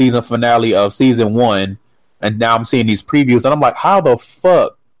before the season finale of season 1, and now I'm seeing these previews, and I'm like, how the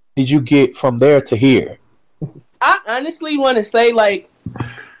fuck did you get from there to here? I honestly want to say, like,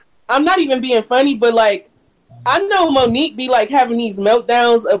 I'm not even being funny, but like, I know Monique be like having these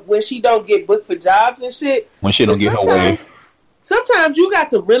meltdowns of when she don't get booked for jobs and shit. When she don't get her way. Sometimes you got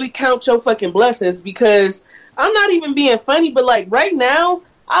to really count your fucking blessings because I'm not even being funny, but like right now,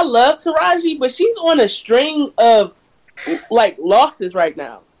 I love Taraji, but she's on a string of like losses right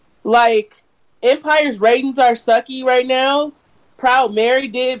now. Like Empire's ratings are sucky right now. Proud Mary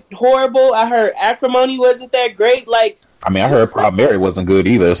did horrible. I heard Acrimony wasn't that great. Like, I mean, I heard Proud Mary wasn't good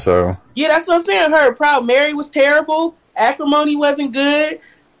either. So yeah, that's what I'm saying. I heard Proud Mary was terrible. Acrimony wasn't good.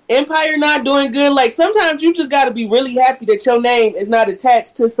 Empire not doing good. Like sometimes you just got to be really happy that your name is not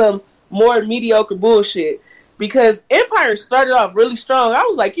attached to some more mediocre bullshit. Because Empire started off really strong. I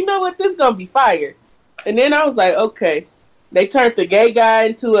was like, you know what, this is gonna be fire. And then I was like, okay, they turned the gay guy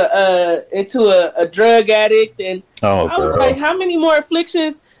into a drug addict, and I was like, how many more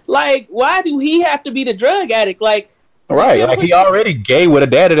afflictions? Like, why do he have to be the drug addict? Like, right, like he already gay with a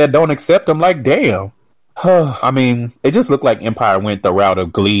daddy that don't accept him. Like, damn. I mean, it just looked like Empire went the route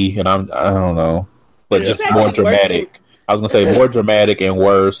of Glee, and I don't know, but just more dramatic. I was gonna say more dramatic and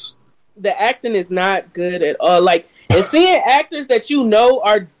worse. The acting is not good at all. Like, and seeing actors that you know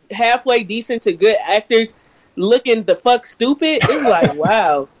are halfway decent to good actors looking the fuck stupid, it's like,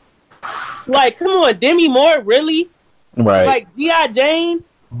 wow. Like, come on, Demi Moore, really? Right. Like, G.I. Jane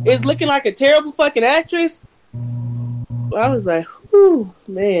is looking like a terrible fucking actress. I was like, whew,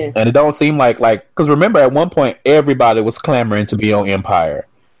 man. And it don't seem like, because remember at one point, everybody was clamoring to be on Empire.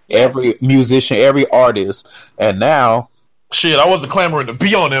 Every musician, every artist. And now... Shit, I wasn't clamoring to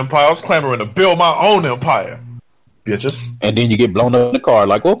be on Empire. I was clamoring to build my own empire. Bitches. And then you get blown up in the car.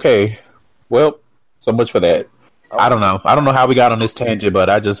 Like, okay, well, so much for that. I don't know. I don't know how we got on this tangent, but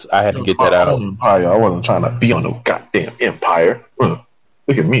I had to get that out. Empire. I wasn't trying to be on no goddamn Empire. Look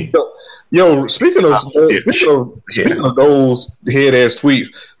at me. Yo, speaking of those head ass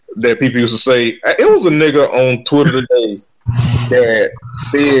tweets that people used to say, it was a nigga on Twitter today that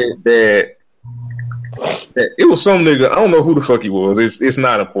said that it was some nigga. I don't know who the fuck he was. It's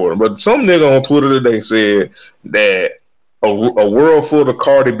not important, but some nigga on Twitter today said that a world full of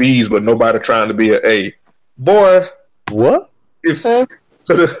Cardi B's, but nobody trying to be an A. Boy, what? If to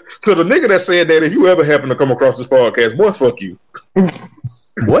the nigga that said that, if you ever happen to come across this podcast, boy, fuck you.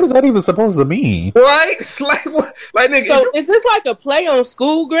 What is that even supposed to mean? Right? Like what? Like nigga. So is this like a play on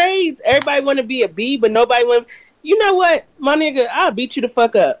school grades? Everybody want to be a B, but nobody want. You know what, my nigga? I'll beat you the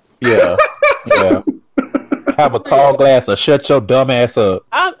fuck up. Yeah, yeah. Have a tall glass or shut your dumb ass up.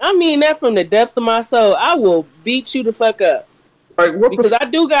 I mean that from the depths of my soul. I will beat you the fuck up. Like, because I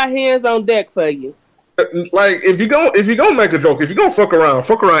do got hands on deck for you. Like if you gonna make a joke, if you gonna fuck around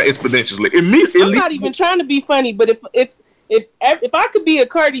exponentially. I'm not even trying to be funny, but if I could be a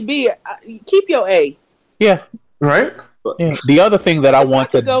Cardi B, keep your A. Yeah. Right. Yeah. The other thing that I want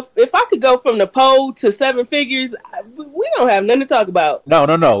to go, if I could go from the pole to 7 figures, we don't have nothing to talk about.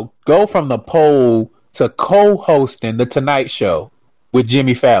 No. Go from the pole to co-hosting the Tonight Show with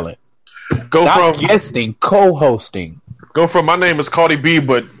Jimmy Fallon. Not guesting, co-hosting. Go from my name is Cardi B,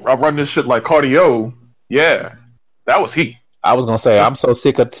 but I run this shit like Cardio. Yeah, that was he. I was gonna say I'm so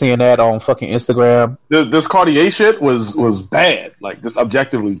sick of seeing that on fucking Instagram. This Cartier shit was bad, like just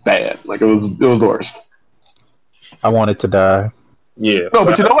objectively bad. Like it was the worst. I wanted to die. Yeah. No,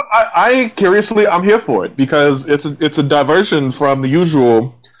 but you know what? I curiously, I'm here for it because it's a diversion from the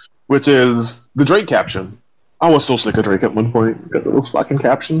usual, which is the Drake caption. I was so sick of Drake at one point because of those fucking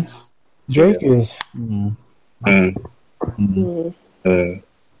captions. Drake is. Yeah,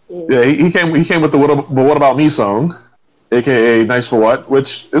 he came with the What About Me song, aka Nice for What,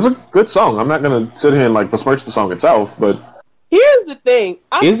 which is a good song. I'm not gonna sit here and like besmirch the song itself, but Here's the thing.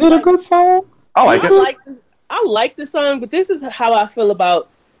 Is it a good song? I like it. I like the song, but this is how I feel about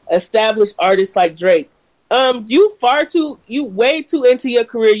established artists like Drake. You way too into your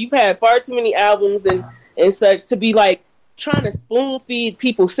career. You've had far too many albums and such to be like trying to spoon feed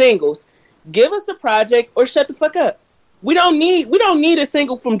people singles. Give us a project or shut the fuck up. We don't need a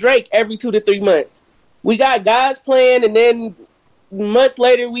single from Drake every 2 to 3 months. We got God's Plan, and then months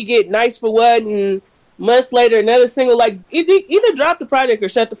later we get Nice for What, and months later another single. Like either drop the project or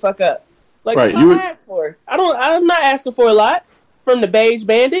shut the fuck up. Like Right, what I asked for. I'm not asking for a lot from the Beige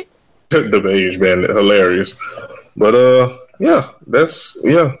Bandit. The Beige Bandit, hilarious. But yeah,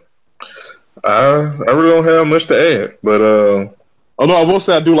 I really don't have much to add. But although I will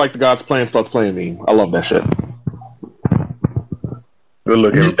say I do like the God's Plan starts playing meme. I love that shit. good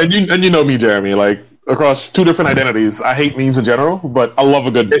looking. And you know me, Jeremy. Like across 2 different identities, I hate memes in general, but I love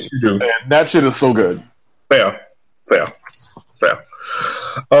a good meme. Yes, you do. And that shit is so good. Fair.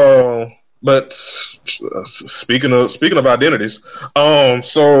 But speaking of identities,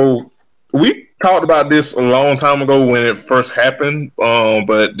 so we talked about this a long time ago when it first happened.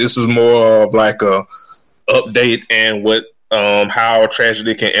 But this is more of like a update and what how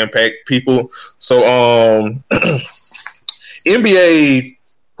tragedy can impact people. So NBA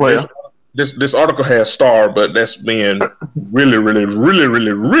Player. This article has star, but that's being really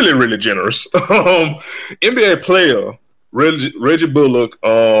generous. NBA player Reggie Bullock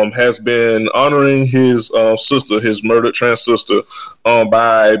has been honoring his sister, his murdered trans sister,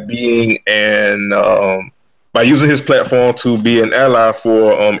 by being by using his platform to be an ally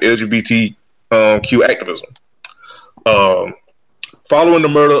for LGBTQ activism. Following the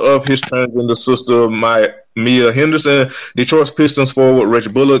murder of his transgender sister, Mia Henderson, Detroit Pistons forward Reggie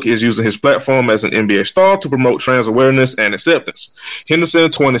Bullock is using his platform as an NBA star to promote trans awareness and acceptance.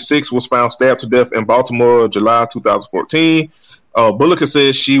 Henderson, 26, was found stabbed to death in Baltimore, July 2014. Bullock has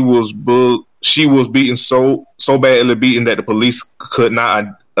said she was beaten so badly beaten that the police could not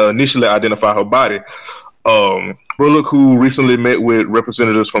initially identify her body. Bullock, who recently met with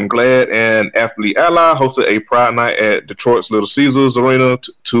representatives from GLAAD and Athlete Ally, hosted a Pride Night at Detroit's Little Caesars Arena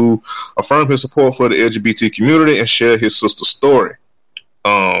to affirm his support for the LGBT community and share his sister's story.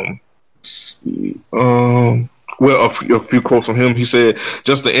 Well, a few quotes from him. He said,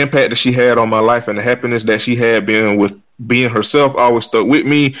 "Just the impact that she had on my life and the happiness that she had being herself always stuck with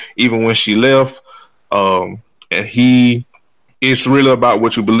me, even when she left." And it's really about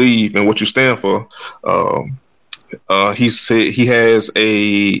what you believe and what you stand for. He said he has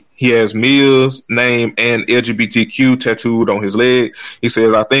Mia's name and LGBTQ tattooed on his leg. He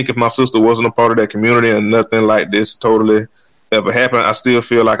says, "I think if my sister wasn't a part of that community and nothing like this totally ever happened, I still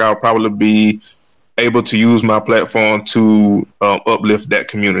feel like I'll probably be able to use my platform to uplift that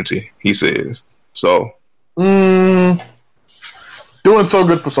community," he says. So, doing so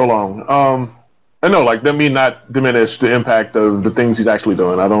good for so long. I know, like, let me not diminish the impact of the things he's actually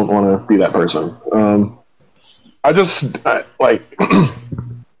doing. I don't want to be that person. I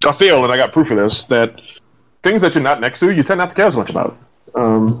feel, and I got proof of this, that things that you're not next to, you tend not to care as much about.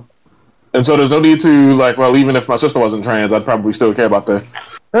 And so there's no need to, like, well, even if my sister wasn't trans, I'd probably still care about that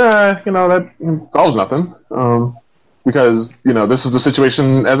solves nothing. Because, this is the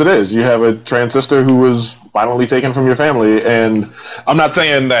situation as it is. You have a trans sister who was violently taken from your family, and I'm not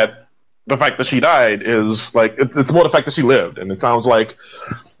saying that the fact that she died is, like, it's more the fact that she lived, and it sounds like,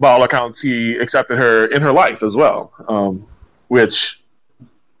 by all accounts, he accepted her in her life as well, which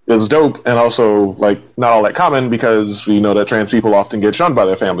is dope, and also, like, not all that common, because we know that trans people often get shunned by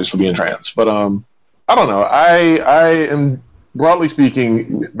their families for being trans. But I don't know. I am, broadly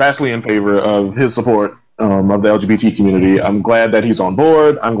speaking, vastly in favor of his support of the LGBT community. I'm glad that he's on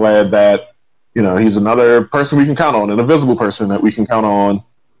board. I'm glad that, he's another person we can count on, an invisible person that we can count on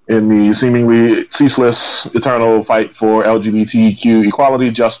in the seemingly ceaseless, eternal fight for LGBTQ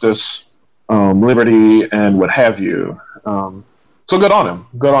equality, justice, liberty, and what have you. So good on him.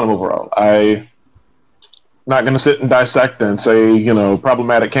 Good on him overall. I'm not going to sit and dissect and say,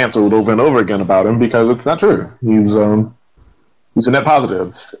 problematic canceled over and over again about him, because it's not true. he's a net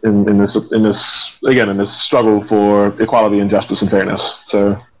positive in this struggle for equality and justice and fairness.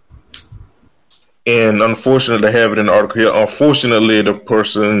 So, and unfortunately, they have it in the article here. Unfortunately, the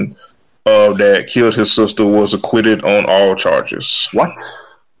person that killed his sister was acquitted on all charges. What?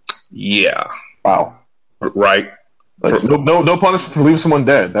 Yeah. Wow. Right. Like, no punishment for leaving someone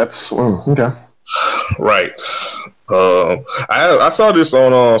dead. That's okay. Right. I saw this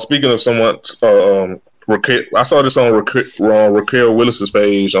on. Speaking of someone, I saw this on Raquel Willis's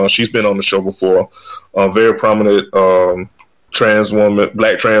page. She's been on the show before. Very prominent trans woman,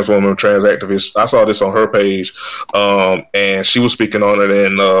 black trans woman, trans activist. I saw this on her page, and she was speaking on it.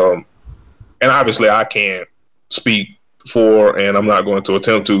 And obviously, I can't speak for, and I'm not going to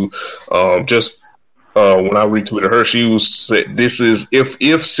attempt to. When I retweeted her, she said, "This is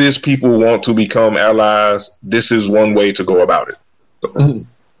if cis people want to become allies, this is one way to go about it." So,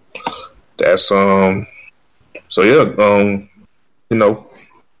 that's So yeah,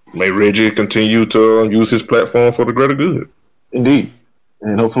 may Reggie continue to use his platform for the greater good. Indeed,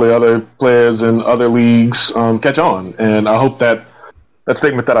 and hopefully other players in other leagues catch on. And I hope that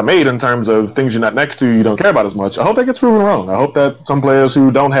statement that I made in terms of things you're not next to, you don't care about as much, I hope that gets proven wrong. I hope that some players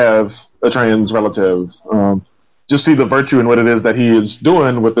who don't have a trans relative just see the virtue in what it is that he is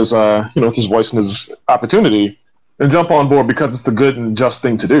doing with his, his voice and his opportunity, and jump on board because it's a good and just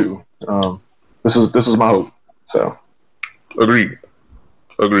thing to do. This is my hope. So, agreed.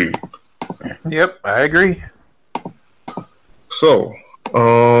 Yep, I agree. So,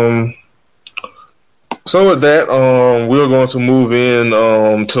 So with that, we're going to move in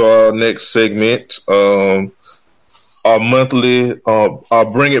to our next segment, our monthly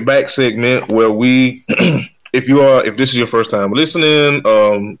Bring It Back segment, where we, if this is your first time listening,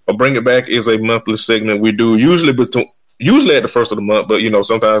 Bring It Back is a monthly segment we do usually at the first of the month, but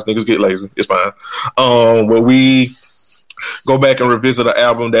sometimes niggas get lazy. It's fine. Where we go back and revisit an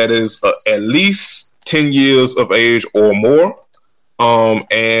album that is at least 10 years of age or more,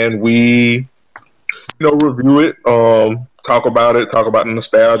 and we review it, talk about the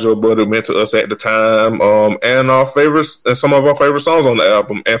nostalgia, what it meant to us at the time, and our favorites and some of our favorite songs on the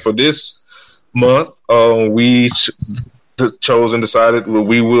album. And for this month, we chose and decided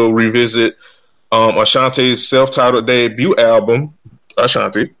we will revisit Ashanti's self-titled debut album,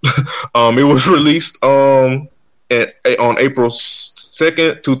 Ashanti. It was released on April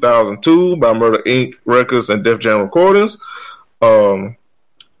 2nd, 2002 by Murder Inc. Records and Def Jam Recordings.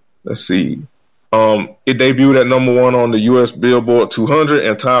 Let's see. It debuted at number 1 on the U.S. Billboard 200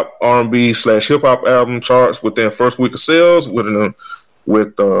 and top R&B / hip hop album charts within first week of sales, with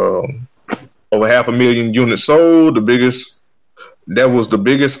over 500,000 units sold. That was the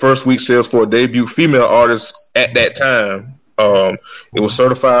biggest first week sales for a debut female artist at that time. It was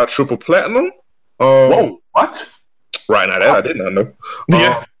certified triple platinum. Whoa, what? Right, now that I did not know.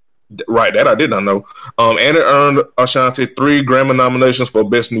 Yeah. Right, that I did not know. And it earned Ashanti 3 Grammy nominations for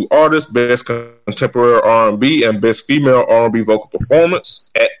Best New Artist, Best Contemporary R&B, and Best Female R&B Vocal Performance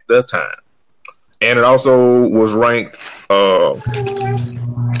at the time. And it also was ranked.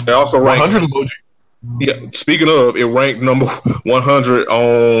 It also ranked 100 emoji. Yeah, speaking of, it ranked number 100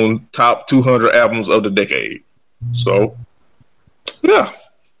 on top 200 albums of the decade. So, yeah,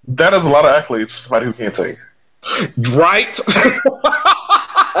 that is a lot of accolades for somebody who can't sing. Right.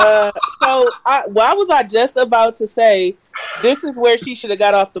 Why was I just about to say this is where she should have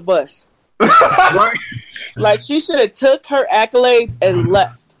got off the bus? Right. Like, she should have took her accolades and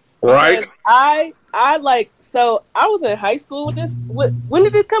left. Right. Because I was in high school with this. When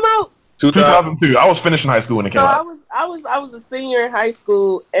did this come out? 2002. I was finishing high school when it came out. I was a senior in high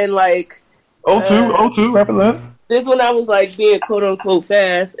school, and like 02, represent. This when I was like being quote unquote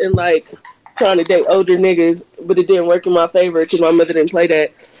fast and like trying to date older niggas, but it didn't work in my favor because my mother didn't play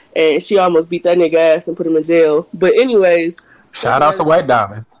that, and she almost beat that nigga ass and put him in jail. But anyways, shout out to White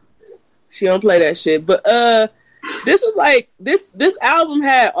Diamond. She don't play that shit. But this was like this album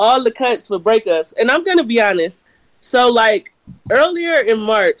had all the cuts for breakups, and I'm gonna be honest. So like earlier in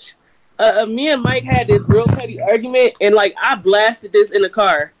March, me and Mike had this real petty argument, and like I blasted this in the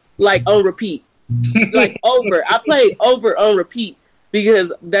car like on repeat, like over. I played over on repeat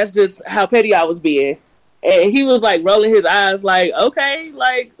because that's just how petty I was being. And he was like rolling his eyes, like, okay,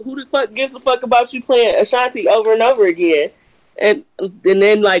 like who the fuck gives a fuck about you playing Ashanti over and over again? And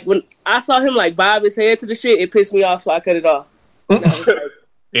then like when I saw him like bob his head to the shit, it pissed me off, so I cut it off.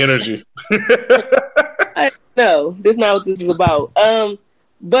 Energy. No, this is not what this is about.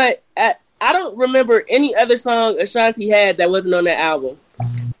 But I don't remember any other song Ashanti had that wasn't on that album.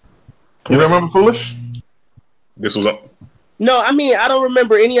 You remember Foolish? This was up. No, I mean I don't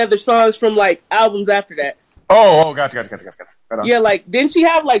remember any other songs from like albums after that. Oh, gotcha. Yeah, like didn't she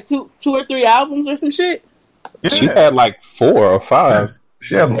have like two or three albums or some shit? Yeah. She had like 4 or 5.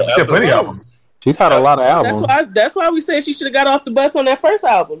 She had plenty of albums. She's had a lot of albums. That's why we said she should have got off the bus on that first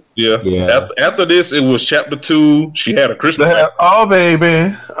album. Yeah. After this, it was Chapter 2. She had a Christmas. Oh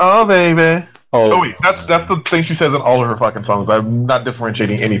baby. Oh wait, that's the thing she says in all of her fucking songs. I'm not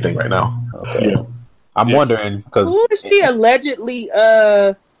differentiating anything right now. Okay. Yeah. I'm wondering because who was she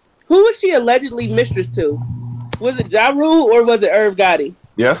allegedly mistress to? Was it Ja Rule or was it Irv Gotti?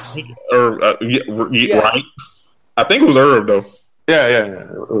 Yes. Yeah. Right. I think it was Irv though. Yeah. It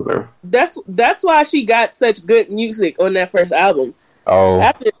was Irv. That's why she got such good music on that first album. Oh.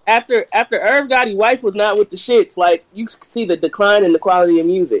 After Irv Gotti's wife was not with the shits, like you could see the decline in the quality of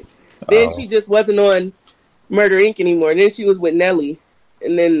music. Then she just wasn't on Murder Inc. anymore. Then she was with Nelly,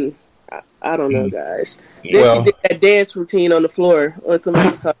 and then I don't know, guys. Then she did that dance routine on the floor on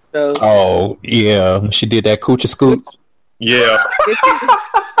somebody's talk show. Oh yeah, she did that coochie scoop. Yeah.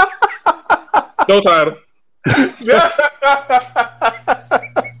 No title.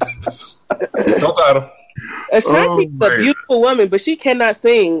 No title. Ashanti's a beautiful woman, but she cannot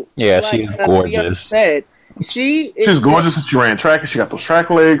sing. Yeah, she is gorgeous. Said. She's gorgeous and she ran track and she got those track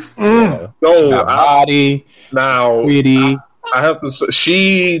legs. Yeah. No, body. Now, pretty. I have to say,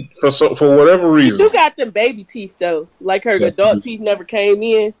 she for whatever reason. You got them baby teeth though, like her adult teeth never came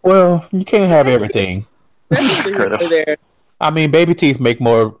in. Well, you can't have everything. There. I mean, baby teeth make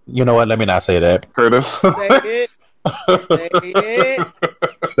more. You know what? Let me not say that, Curtis. Say it.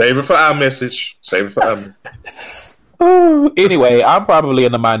 Save it for our message. Save it for our message. Anyway, I'm probably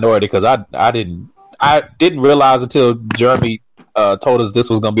in the minority because I didn't realize until Jeremy told us this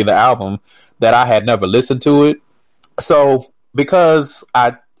was going to be the album that I had never listened to it. So because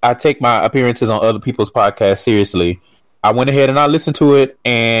I take my appearances on other people's podcasts seriously, I went ahead and I listened to it,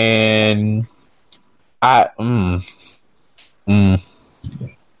 and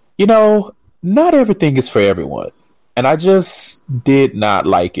you know, not everything is for everyone, and I just did not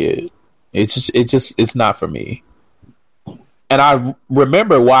like it. It's not for me. And I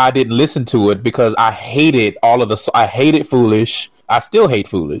remember why I didn't listen to it, because I hated I hated Foolish. I still hate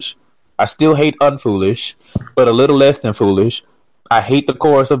Foolish. I still hate Unfoolish, but a little less than Foolish. I hate the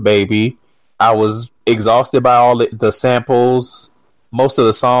chorus of Baby. I was exhausted by all the samples. Most of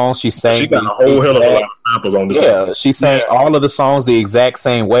the songs she sang. She got a whole hell of a lot of samples on this. Yeah, she sang all of the songs the exact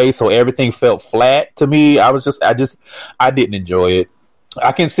same way, so everything felt flat to me. I didn't enjoy it.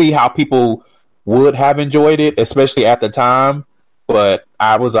 I can see how people would have enjoyed it, especially at the time. But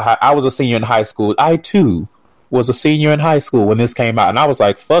I was a senior in high school. I too was a senior in high school when this came out, and I was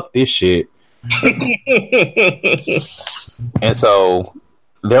like, "Fuck this shit." And so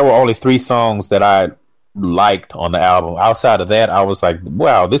there were only 3 songs that I liked on the album. Outside of that, I was like,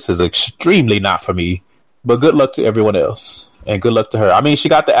 "Wow, this is extremely not for me." But good luck to everyone else, and good luck to her. I mean, she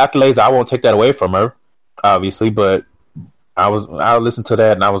got the accolades. I won't take that away from her, obviously, but I listened to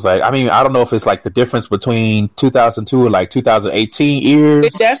that and I was like, I mean, I don't know if it's like the difference between 2002 and like 2018 years.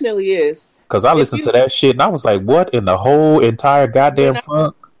 It definitely is. Because I listened to that shit and I was like, what in the whole entire goddamn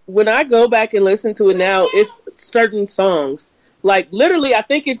funk? When I go back and listen to it now, it's certain songs. Like, literally, I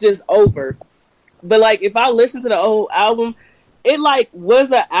think it's just over. But, like, if I listen to the old album, it, like,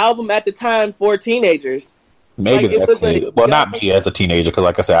 was an album at the time for teenagers. Maybe like, that's it. Well, not me as a teenager, because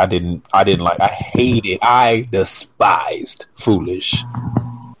like I said, I didn't like. I hated. I despised Foolish.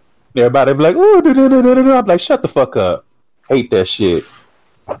 Everybody be like, "Oh, I'm like, shut the fuck up." Hate that shit.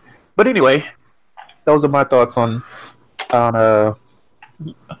 But anyway, those are my thoughts on Ass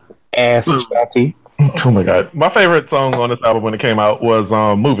Shotty. Oh my god, my favorite song on this album when it came out was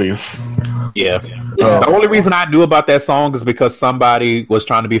 "Movies." Yeah. The only reason I knew about that song is because somebody was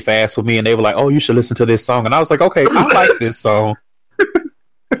trying to be fast with me, and they were like, "Oh, you should listen to this song," and I was like, "Okay, I like this song,"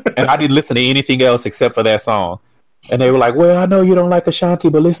 and I didn't listen to anything else except for that song. And they were like, "Well, I know you don't like Ashanti,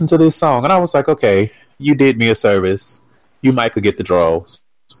 but listen to this song," and I was like, "Okay, you did me a service. You might could get the draws."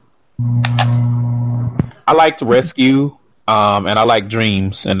 I liked Rescue, and I liked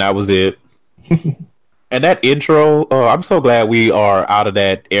Dreams, and that was it. And that intro, I'm so glad we are out of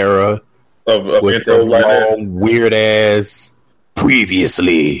that era. Of with intros like that. Weird ass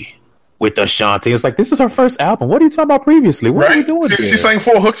previously with Ashanti. It's like, this is her first album. What are you talking about previously? What are you doing? She sang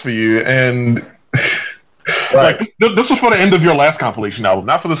 4 hooks for you, and like this was for the end of your last compilation album,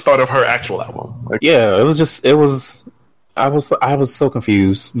 not for the start of her actual album. Like, yeah, it was. I was so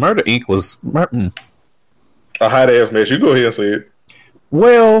confused. Murder Inc. was a hot ass mess. You go ahead and say it.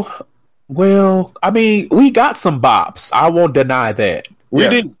 Well, I mean, we got some bops. I won't deny that.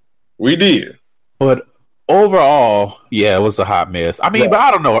 We did. But overall, yeah, it was a hot mess. I mean, but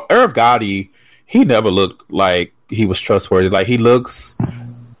I don't know. Irv Gotti, he never looked like he was trustworthy. Like he looks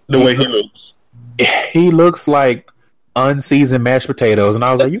like unseasoned mashed potatoes, and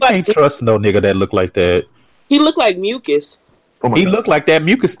I was like, you can't trust no nigga that look like that. He looked like mucus. He looked like that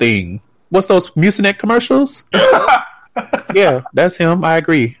mucus thing. What's those Mucinex commercials? Yeah, that's him. I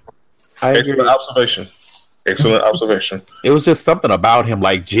agree. Excellent observation. It was just something about him,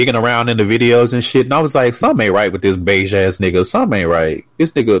 like jigging around in the videos and shit. And I was like, something ain't right with this beige ass nigga. Something ain't right.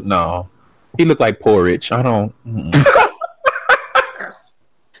 This nigga, no. He looked like porridge. I don't.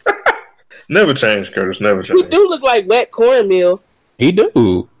 Never change, Curtis. Never change. He do look like wet cornmeal. He do.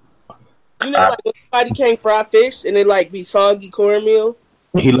 You know, like when somebody can't fry fish and it like be soggy cornmeal.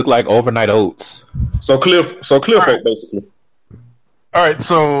 He looked like overnight oats. So clear folk, basically. All right,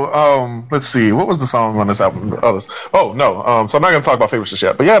 so let's see. What was the song on this album? So I'm not going to talk about favorites just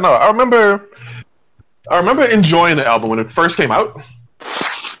yet. But yeah, no, I remember enjoying the album when it first came out,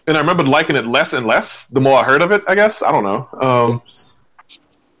 and I remember liking it less and less the more I heard of it. I guess I don't know.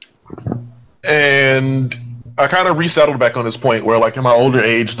 And I kind of resettled back on this point where, like, in my older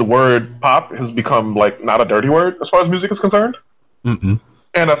age, the word pop has become like not a dirty word as far as music is concerned. Mm-mm.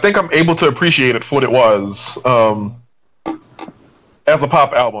 And I think I'm able to appreciate it for what it was. As a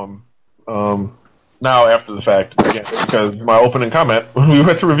pop album, now after the fact, again, because my opening comment when we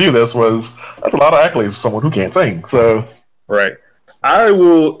went to review this was that's a lot of accolades for someone who can't sing. So, right, I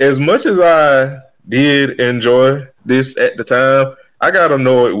will. As much as I did enjoy this at the time, I got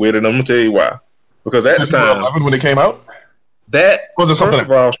annoyed with it. I'm gonna tell you why. Because at the time, 2011 when it came out, that was it something?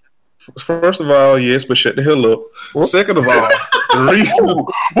 First of all, yes, but shut the hell up. Whoops. Second of all, the reason,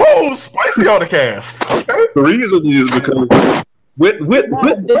 whoa, spicy on the cast. Okay. The reason is because.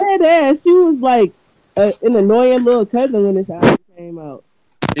 With dead ass, she was like an annoying little cousin when this album came out.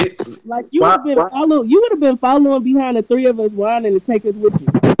 Like you would have been following behind the three of us whining to take us with you.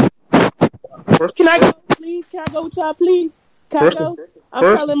 Can I go, please? Can I go with y'all, please? Can I go?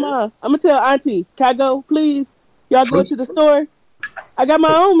 I'm telling Mom. I'm gonna tell Auntie. Can I go, please? Y'all go to the store. I got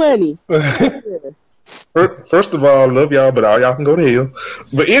my own money. First of all, love y'all, but all y'all can go to hell.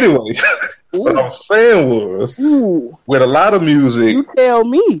 But anyway, what I'm saying was, with a lot of music, you tell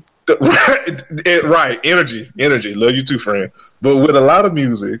me. Right, energy. Love you too, friend. But with a lot of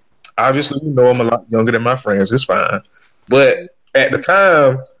music, obviously, you know I'm a lot younger than my friends. It's fine. But at the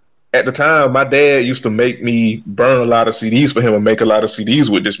time, my dad used to make me burn a lot of CDs for him and make a lot of CDs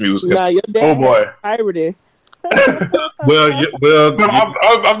with this music. Nah, your dad pirated. I'm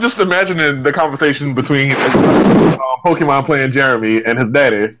just imagining the conversation between Pokemon playing Jeremy and his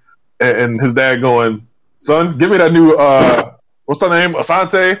daddy, and his dad going, "Son, give me that new what's her name,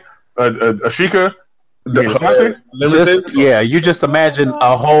 Asante, Ashika." You just imagine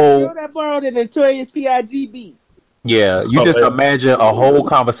a whole. I borrowed a Notorious P.I.G. beat. Yeah, you just imagine a whole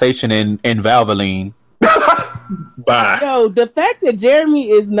conversation in Valvoline. Bye. Yo, the fact that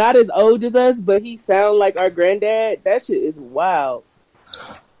Jeremy is not as old as us, but he sounds like our granddad, that shit is wild.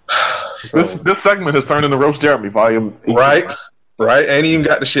 This segment has turned into Roast Jeremy Volume 18. Right. Ain't even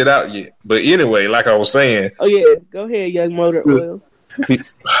got the shit out yet. But anyway, like I was saying. Oh yeah, go ahead, young motor oil.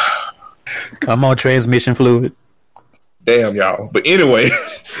 Come on, transmission fluid. Damn y'all. But anyway,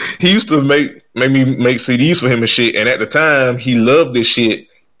 he used to make me make CDs for him and shit. And at the time, he loved this shit.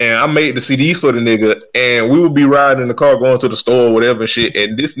 And I made the CD for the nigga, and we would be riding in the car going to the store or whatever and shit.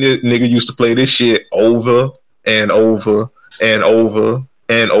 And this nigga used to play this shit over and over and over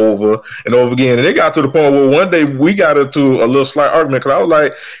and over and over again. And it got to the point where one day we got into a little slight argument because I was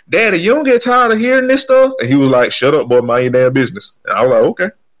like, "Daddy, you don't get tired of hearing this stuff?" And he was like, "Shut up, boy, mind your damn business." And I was like,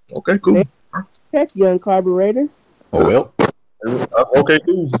 okay, cool. Heck, young carburetor. Oh well, okay,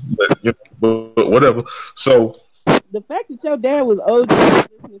 cool, but whatever. So. The fact that your dad was old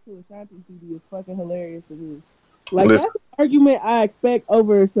listening to Ashanti CD is fucking hilarious to me. Like, that's an argument I expect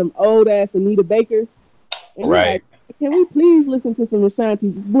over some old ass Anita Baker. And right. Like, can we please listen to some Ashanti?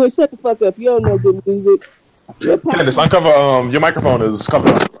 Boy, shut the fuck up. You don't know good music. Candace, uncover, your microphone is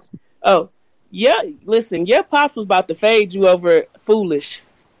covered. Oh, yeah. Listen, your pops was about to fade you over Foolish.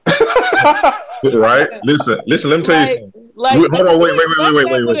 Right? Listen, let me tell you something. Like, hold on,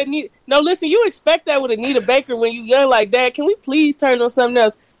 wait. No, listen, you expect that with Anita Baker when you young like that. Can we please turn on something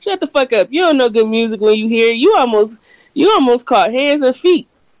else? Shut the fuck up. You don't know good music when you hear it. You almost caught hands and feet.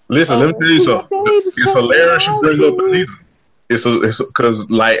 Listen, let me tell you something. It's hilarious you bring up Anita. It's because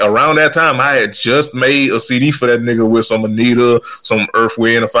like around that time I had just made a CD for that nigga with some Anita, some Earth,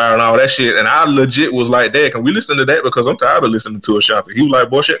 Wind, and Fire, and all that shit, and I legit was like, "Dad, can we listen to that?" Because I'm tired of listening to Ashanti. He was like,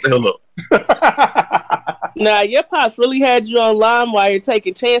 "Boy, shut the hell up." Nah, your pops really had you on LimeWire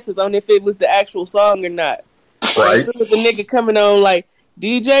taking chances on if it was the actual song or not. Right. There was a nigga coming on like,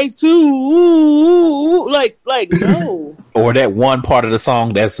 DJ 2, like no. Or that one part of the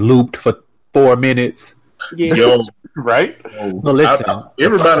song that's looped for 4 minutes. Yeah. Yo, Right? No, listen. I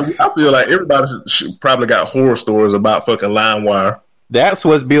feel like everybody probably got horror stories about fucking LimeWire. That's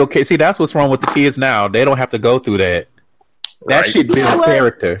what's build. See, that's what's wrong with the kids now. They don't have to go through that. That Right. shit builds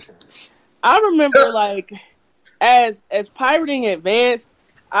character. I remember like as pirating advanced,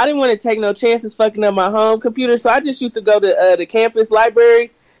 I didn't want to take no chances fucking up my home computer, so I just used to go to the campus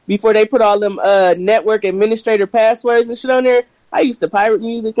library before they put all them network administrator passwords and shit on there. I used to pirate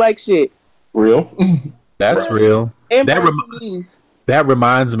music like shit. Real? That's real. And That That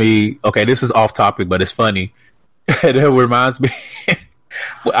reminds me. Okay, this is off topic, but it's funny. That reminds me.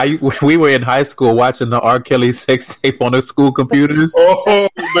 We were in high school watching the R. Kelly sex tape on the school computers. Oh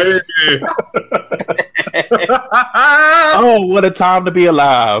man! Oh, what a time to be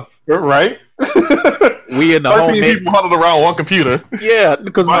alive! Right? We in the 13 home. people huddled around one computer. Yeah,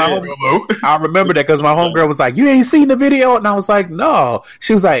 because I remember that because my homegirl was like, "You ain't seen the video," and I was like, "No."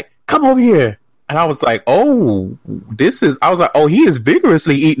 She was like, "Come over here," and I was like, "Oh, this is." I was like, "Oh, he is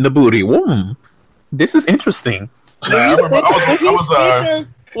vigorously eating the booty. This is interesting."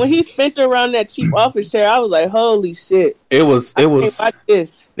 When he spent around that cheap office chair, I was like, "Holy shit!" It was a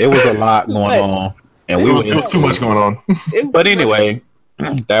lot going on, and it was too much going on. But anyway,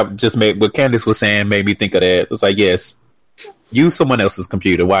 that just made what Candace was saying made me think of that. It was like, yes, use someone else's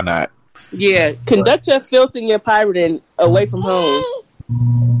computer. Why not? Yeah, conduct your filth and your pirating away from home.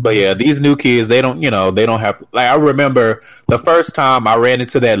 But yeah, these new kids, they don't have. Like, I remember the first time I ran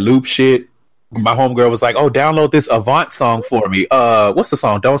into that loop shit. My homegirl was like, "Oh, download this Avant song for me." What's the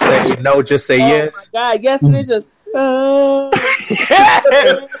song? Don't say no, just say yes. Oh my God, yes, and it's just.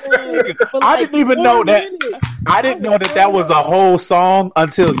 I didn't even know that. I didn't know that was a whole song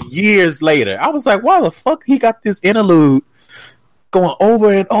until years later. I was like, "Why the fuck he got this interlude going over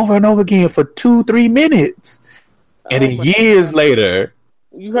and over and over again for 2-3 minutes?" And then years later,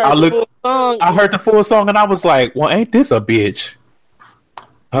 I heard the full song, and I was like, "Well, ain't this a bitch?"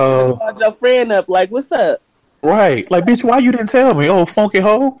 Oh, called your friend up, like, "What's up?" Right, like, bitch, why you didn't tell me? Oh, funky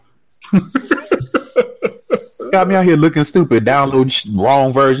hoe. Got me out here looking stupid, downloading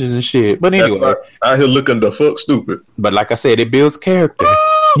wrong versions and shit. But anyway, out here looking the fuck stupid. But like I said, it builds character.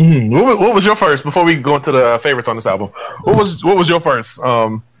 What was your first? Before we go into the favorites on this album, what was your first?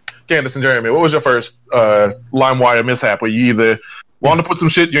 Candace and Jeremy, what was your first LimeWire mishap? Where you either wanted to put some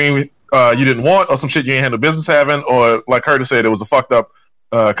shit you didn't want, or some shit you ain't had no business having, or like Curtis said, it was a fucked up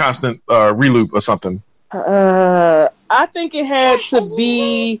constant reloop or something? I think it had to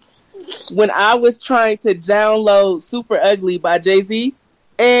be when I was trying to download Super Ugly by Jay-Z,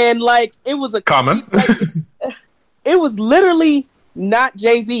 and like it was a common. It was literally not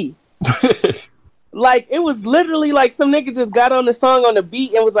Jay-Z. Like it was literally like some nigga just got on the song on the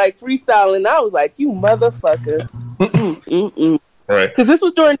beat and was like freestyling. And I was like, "You motherfucker!" Right? Because this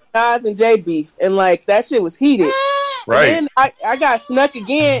was during Nas and Jay beef, and like that shit was heated. Right. And then I got snuck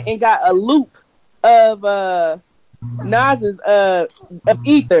again and got a loop of Nas's of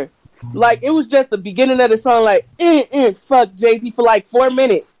Ether. Like it was just the beginning of the song, like fuck Jay-Z for like 4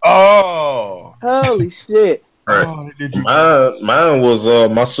 minutes. Oh, holy shit! Right. Mine was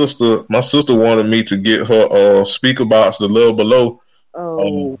my sister. My sister wanted me to get her speaker box, the Love Below.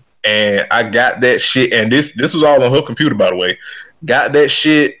 Oh. And I got that shit, and this was all on her computer, by the way. Got that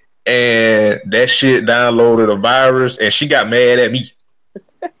shit, and that shit downloaded a virus, and she got mad at me.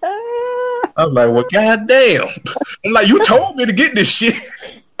 I was like, "Well, goddamn!" I'm like, "You told me to get this shit."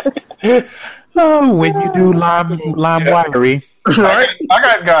 Oh, when you do LimeWire, right?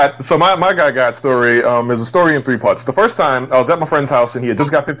 I got so my got story is a story in 3 parts. The first time I was at my friend's house and he had just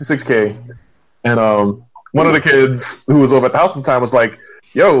got 56K, and one of the kids who was over at the house at the time was like,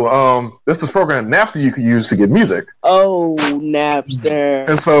 "Yo, this program Napster you could use to get music." Oh, Napster!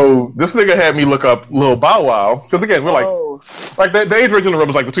 And so this nigga had me look up Lil Bow Wow, because again we're like the age range in the room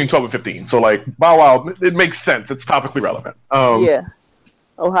is like between 12 and 15, so like Bow Wow, it makes sense. It's topically relevant. Yeah.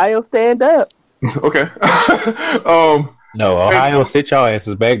 Ohio, stand up. Okay. No, Ohio, sit your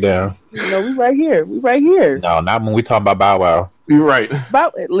asses back down. No, we right here. We right here. No, not when we talk about Bow Wow. You're right.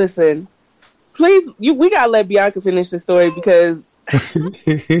 Listen, please, we gotta let Bianca finish the story because. So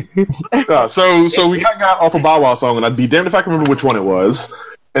we got off a Bow Wow song, and I'd be damned if I can remember which one it was.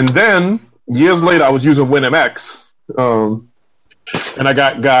 And then years later, I was using WinMX, and I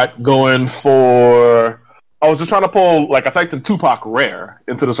got going for. I was just trying to pull, like, I typed in Tupac Rare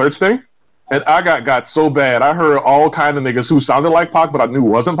into the search thing, and I got so bad. I heard all kind of niggas who sounded like Pac, but I knew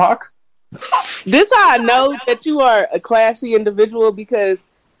wasn't Pac. This how I know that you are a classy individual, because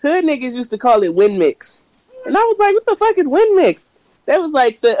hood niggas used to call it WinMix. And I was like, what the fuck is WinMix? That was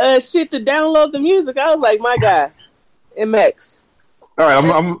like the shit to download the music. I was like, my God, MX. All right,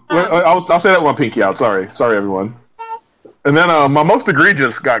 I'll say that one pinky out. Sorry, everyone. And then my most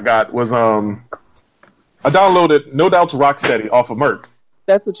egregious got was I downloaded No Doubt's Rocksteady off of Merc.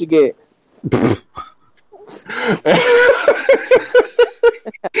 That's what you get.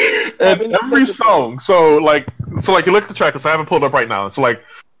 And every song, so you look at the track list. I haven't pulled it up right now. So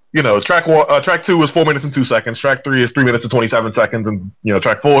track 2 is 4 minutes and 2 seconds. Track 3 is 3 minutes and 27 seconds, and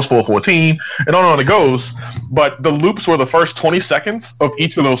track 4 is 4:14, and on it goes. But the loops were the first 20 seconds of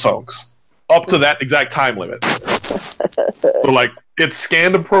each of those songs, up to that exact time limit. So it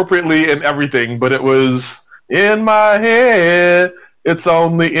scanned appropriately and everything, but it was in my head. It's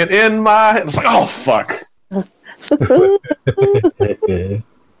only in my head. It's like, oh fuck.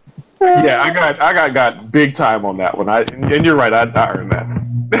 Yeah, I got big time on that one. And you're right, I earned that.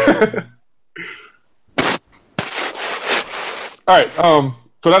 All right, so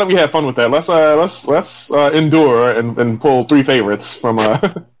now that we had fun with that, let's endure and pull 3 favorites from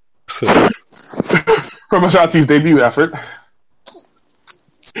from Ashanti's debut effort.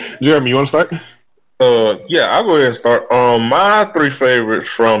 Jeremy, you want to start? Yeah, I'll go ahead and start. My 3 favorites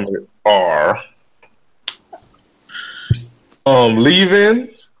from it are Leaving.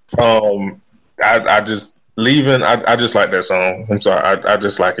 I just Leaving. I just like that song. I'm sorry, I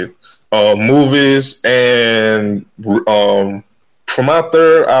just like it. Movies, and for my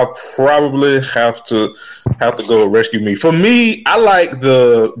third, I'll probably have to go with Rescue Me. For me, I like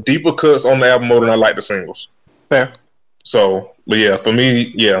the deeper cuts on the album more than I like the singles. Fair. So, but yeah, for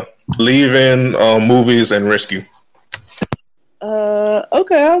me, yeah, Leaving, Movies, and Rescue.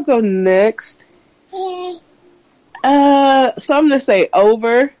 Okay, I'll go next. So I'm gonna say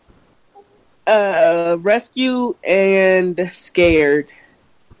Over, Rescue, and Scared.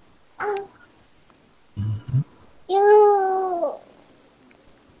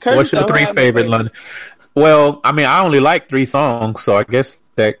 What's your 3 favorite, London? Well, I mean, I only like 3 songs, so I guess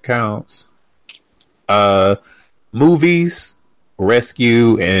that counts. Movies,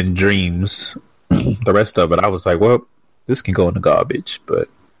 Rescue, and Dreams. The rest of it, I was like, well, this can go in the garbage, but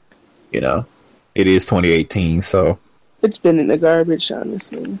it is 2018, so it's been in the garbage,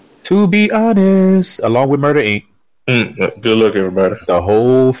 honestly. To be honest, along with Murder Inc. Good luck, everybody. The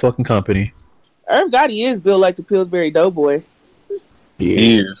whole fucking company. Irv Gotti is built like the Pillsbury Doughboy.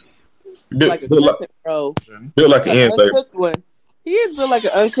 He is. Like a crescent roll. Built like an end uncooked one. He is built like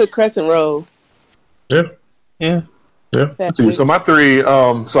an uncooked crescent roll. Yeah. So my 3,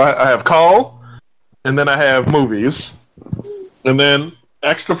 so I have Call, and then I have Movies, and then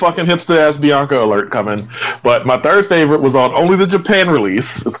extra fucking hipster ass Bianca alert coming. But my 3rd favorite was on only the Japan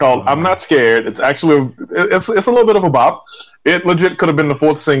release. It's called I'm Not Scared. It's actually it's a little bit of a bop. It legit could have been the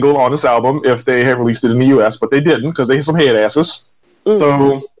 4th single on this album if they had released it in the US, but they didn't because they hit some head asses.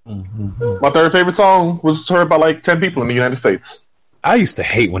 So my 3rd favorite song was heard by like 10 people in the United States. I used to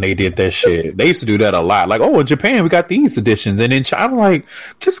hate when they did that shit. They used to do that a lot. Like, oh, in Japan we got these editions, and in China, I'm like,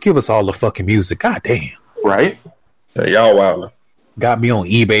 just give us all the fucking music. God damn. Right? Yeah, y'all wildin'. Got me on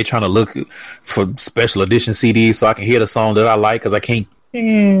eBay trying to look for special edition CDs so I can hear the song that I like because I can't.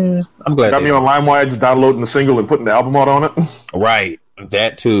 I'm glad. Got me on LimeWire just downloading the single and putting the album art on it. Right,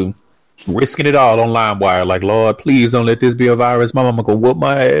 that too. Risking it all on LimeWire. Like, Lord, please don't let this be a virus. My mama gonna whoop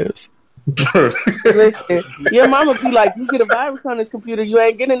my ass. Listen, your mama be like, you get a virus on this computer, you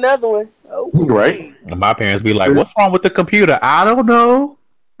ain't getting another one. Oh. Right. And my parents be like, what's wrong with the computer? I don't know.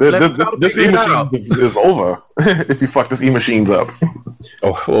 This e-machine is over if you fuck this e-machines up.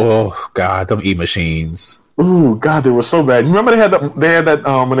 Oh God, them e-machines. Ooh, God, they were so bad. You remember they had that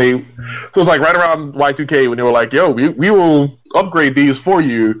when they, so it was like right around Y2K when they were like, yo, we will upgrade these for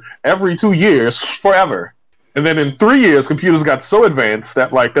you every 2 years forever. And then in 3 years, computers got so advanced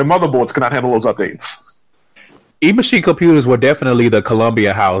that like their motherboards could not handle those updates. E-machine computers were definitely the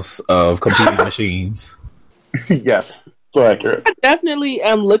Columbia House of computing machines. Yes. So accurate. I definitely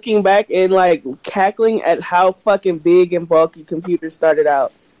am looking back and like cackling at how fucking big and bulky computers started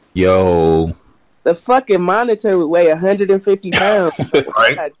out. Yo. The fucking monitor would weigh 150 pounds.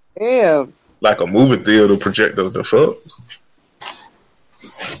 Right? God damn. Like a movie theater projector, the fuck?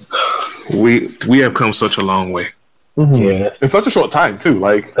 We have come such a long way. Mm-hmm. Yes. In such a short time too.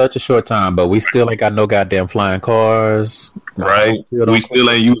 Like such a short time, but we still ain't got no goddamn flying cars. Right. We still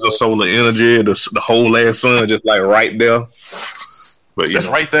ain't using solar energy. The whole ass sun just like right there. But just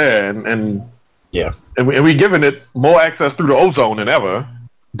right there, and yeah, and we giving it more access through the ozone than ever.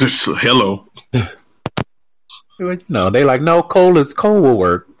 Just hello. No, they like no coal will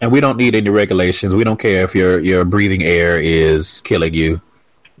work, and we don't need any regulations. We don't care if your breathing air is killing you.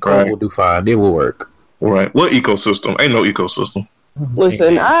 Coal will do fine. It will work. Right. What ecosystem? Ain't no ecosystem.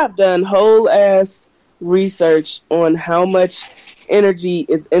 Listen, I've done whole ass research on how much energy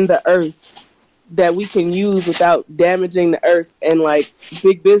is in the earth that we can use without damaging the earth, and like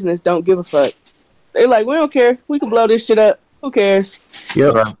big business don't give a fuck. They're like, we don't care. We can blow this shit up. Who cares?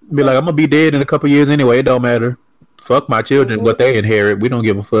 Yep. Be like, I'm gonna be dead in a couple years anyway. It don't matter. Fuck my children, what they inherit. We don't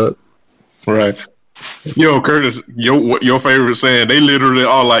give a fuck. Right. Yo, Curtis, your favorite saying? They literally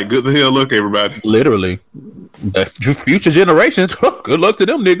are like, "Good the hell luck, everybody." Literally, future generations. Good luck to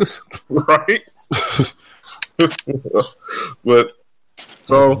them niggas. Right. But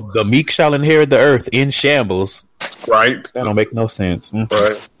so the meek shall inherit the earth in shambles. Right. That don't make no sense.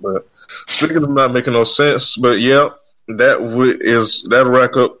 Right. But speaking of not making no sense, but yeah, that'll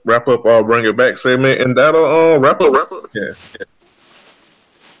wrap up our Bring It Back segment, and that'll wrap up. Yeah.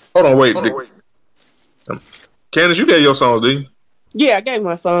 Hold on, wait. Candace, you gave your songs, did you? Yeah, I gave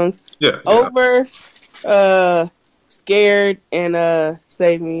my songs. Yeah. Over, Scared, and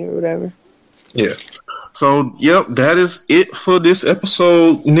Save Me or whatever. Yeah. So, yep, that is it for this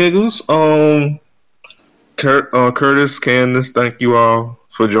episode, niggas. Curtis, Candace, thank you all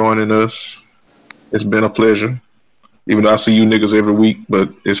for joining us. It's been a pleasure. Even though I see you niggas every week,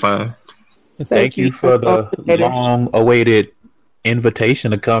 but it's fine. Thank you for the long-awaited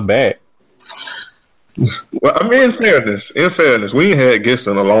invitation to come back. Well, I mean, in fairness, we ain't had guests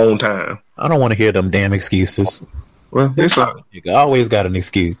in a long time. I don't want to hear them damn excuses. Well, it's like, you always got an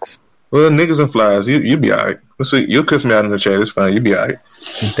excuse. Well, niggas and flies, you be alright. Let's see, you'll cuss me out in the chat. It's fine. You be alright.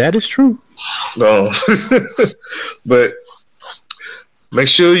 That is true. No, but make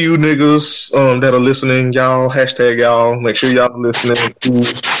sure you niggas that are listening, y'all hashtag y'all. Make sure y'all listening to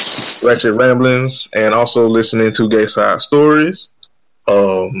Ratchet Ramblings and also listening to Gay Side Stories.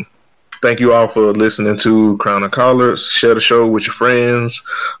 Thank you all for listening to Crown and Collars. Share the show with your friends.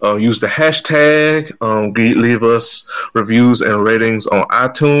 Use the hashtag. Leave us reviews and ratings on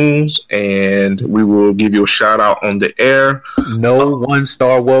iTunes, and we will give you a shout out on the air. No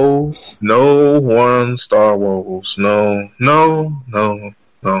 1-star woes. No 1-star woes. No.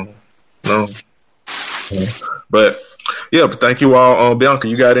 But yeah, but thank you all. Bianca,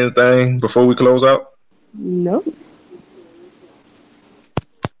 you got anything before we close out? No.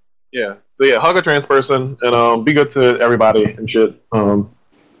 Yeah. So yeah, hug a trans person and be good to everybody and shit. Yeah,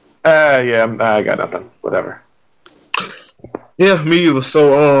 I got nothing. Whatever. Yeah, me either.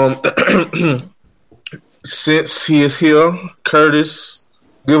 So since he is here, Curtis,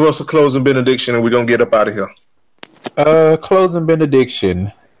 give us a closing benediction and we're gonna get up out of here. Closing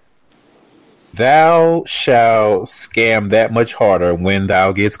benediction. Thou shalt scam that much harder when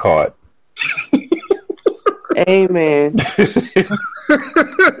thou gets caught. Amen.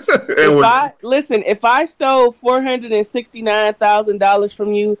 If I stole $469,000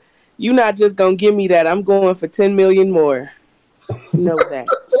 from you, you're not just gonna give me that. I'm going for 10 million more. You know that.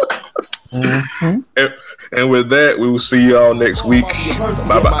 Mm-hmm. And with that, we will see y'all next week.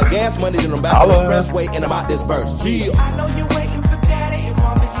 Bye bye. My gas money in the back of the expressway, and I'm out this burst. Yeah. I know you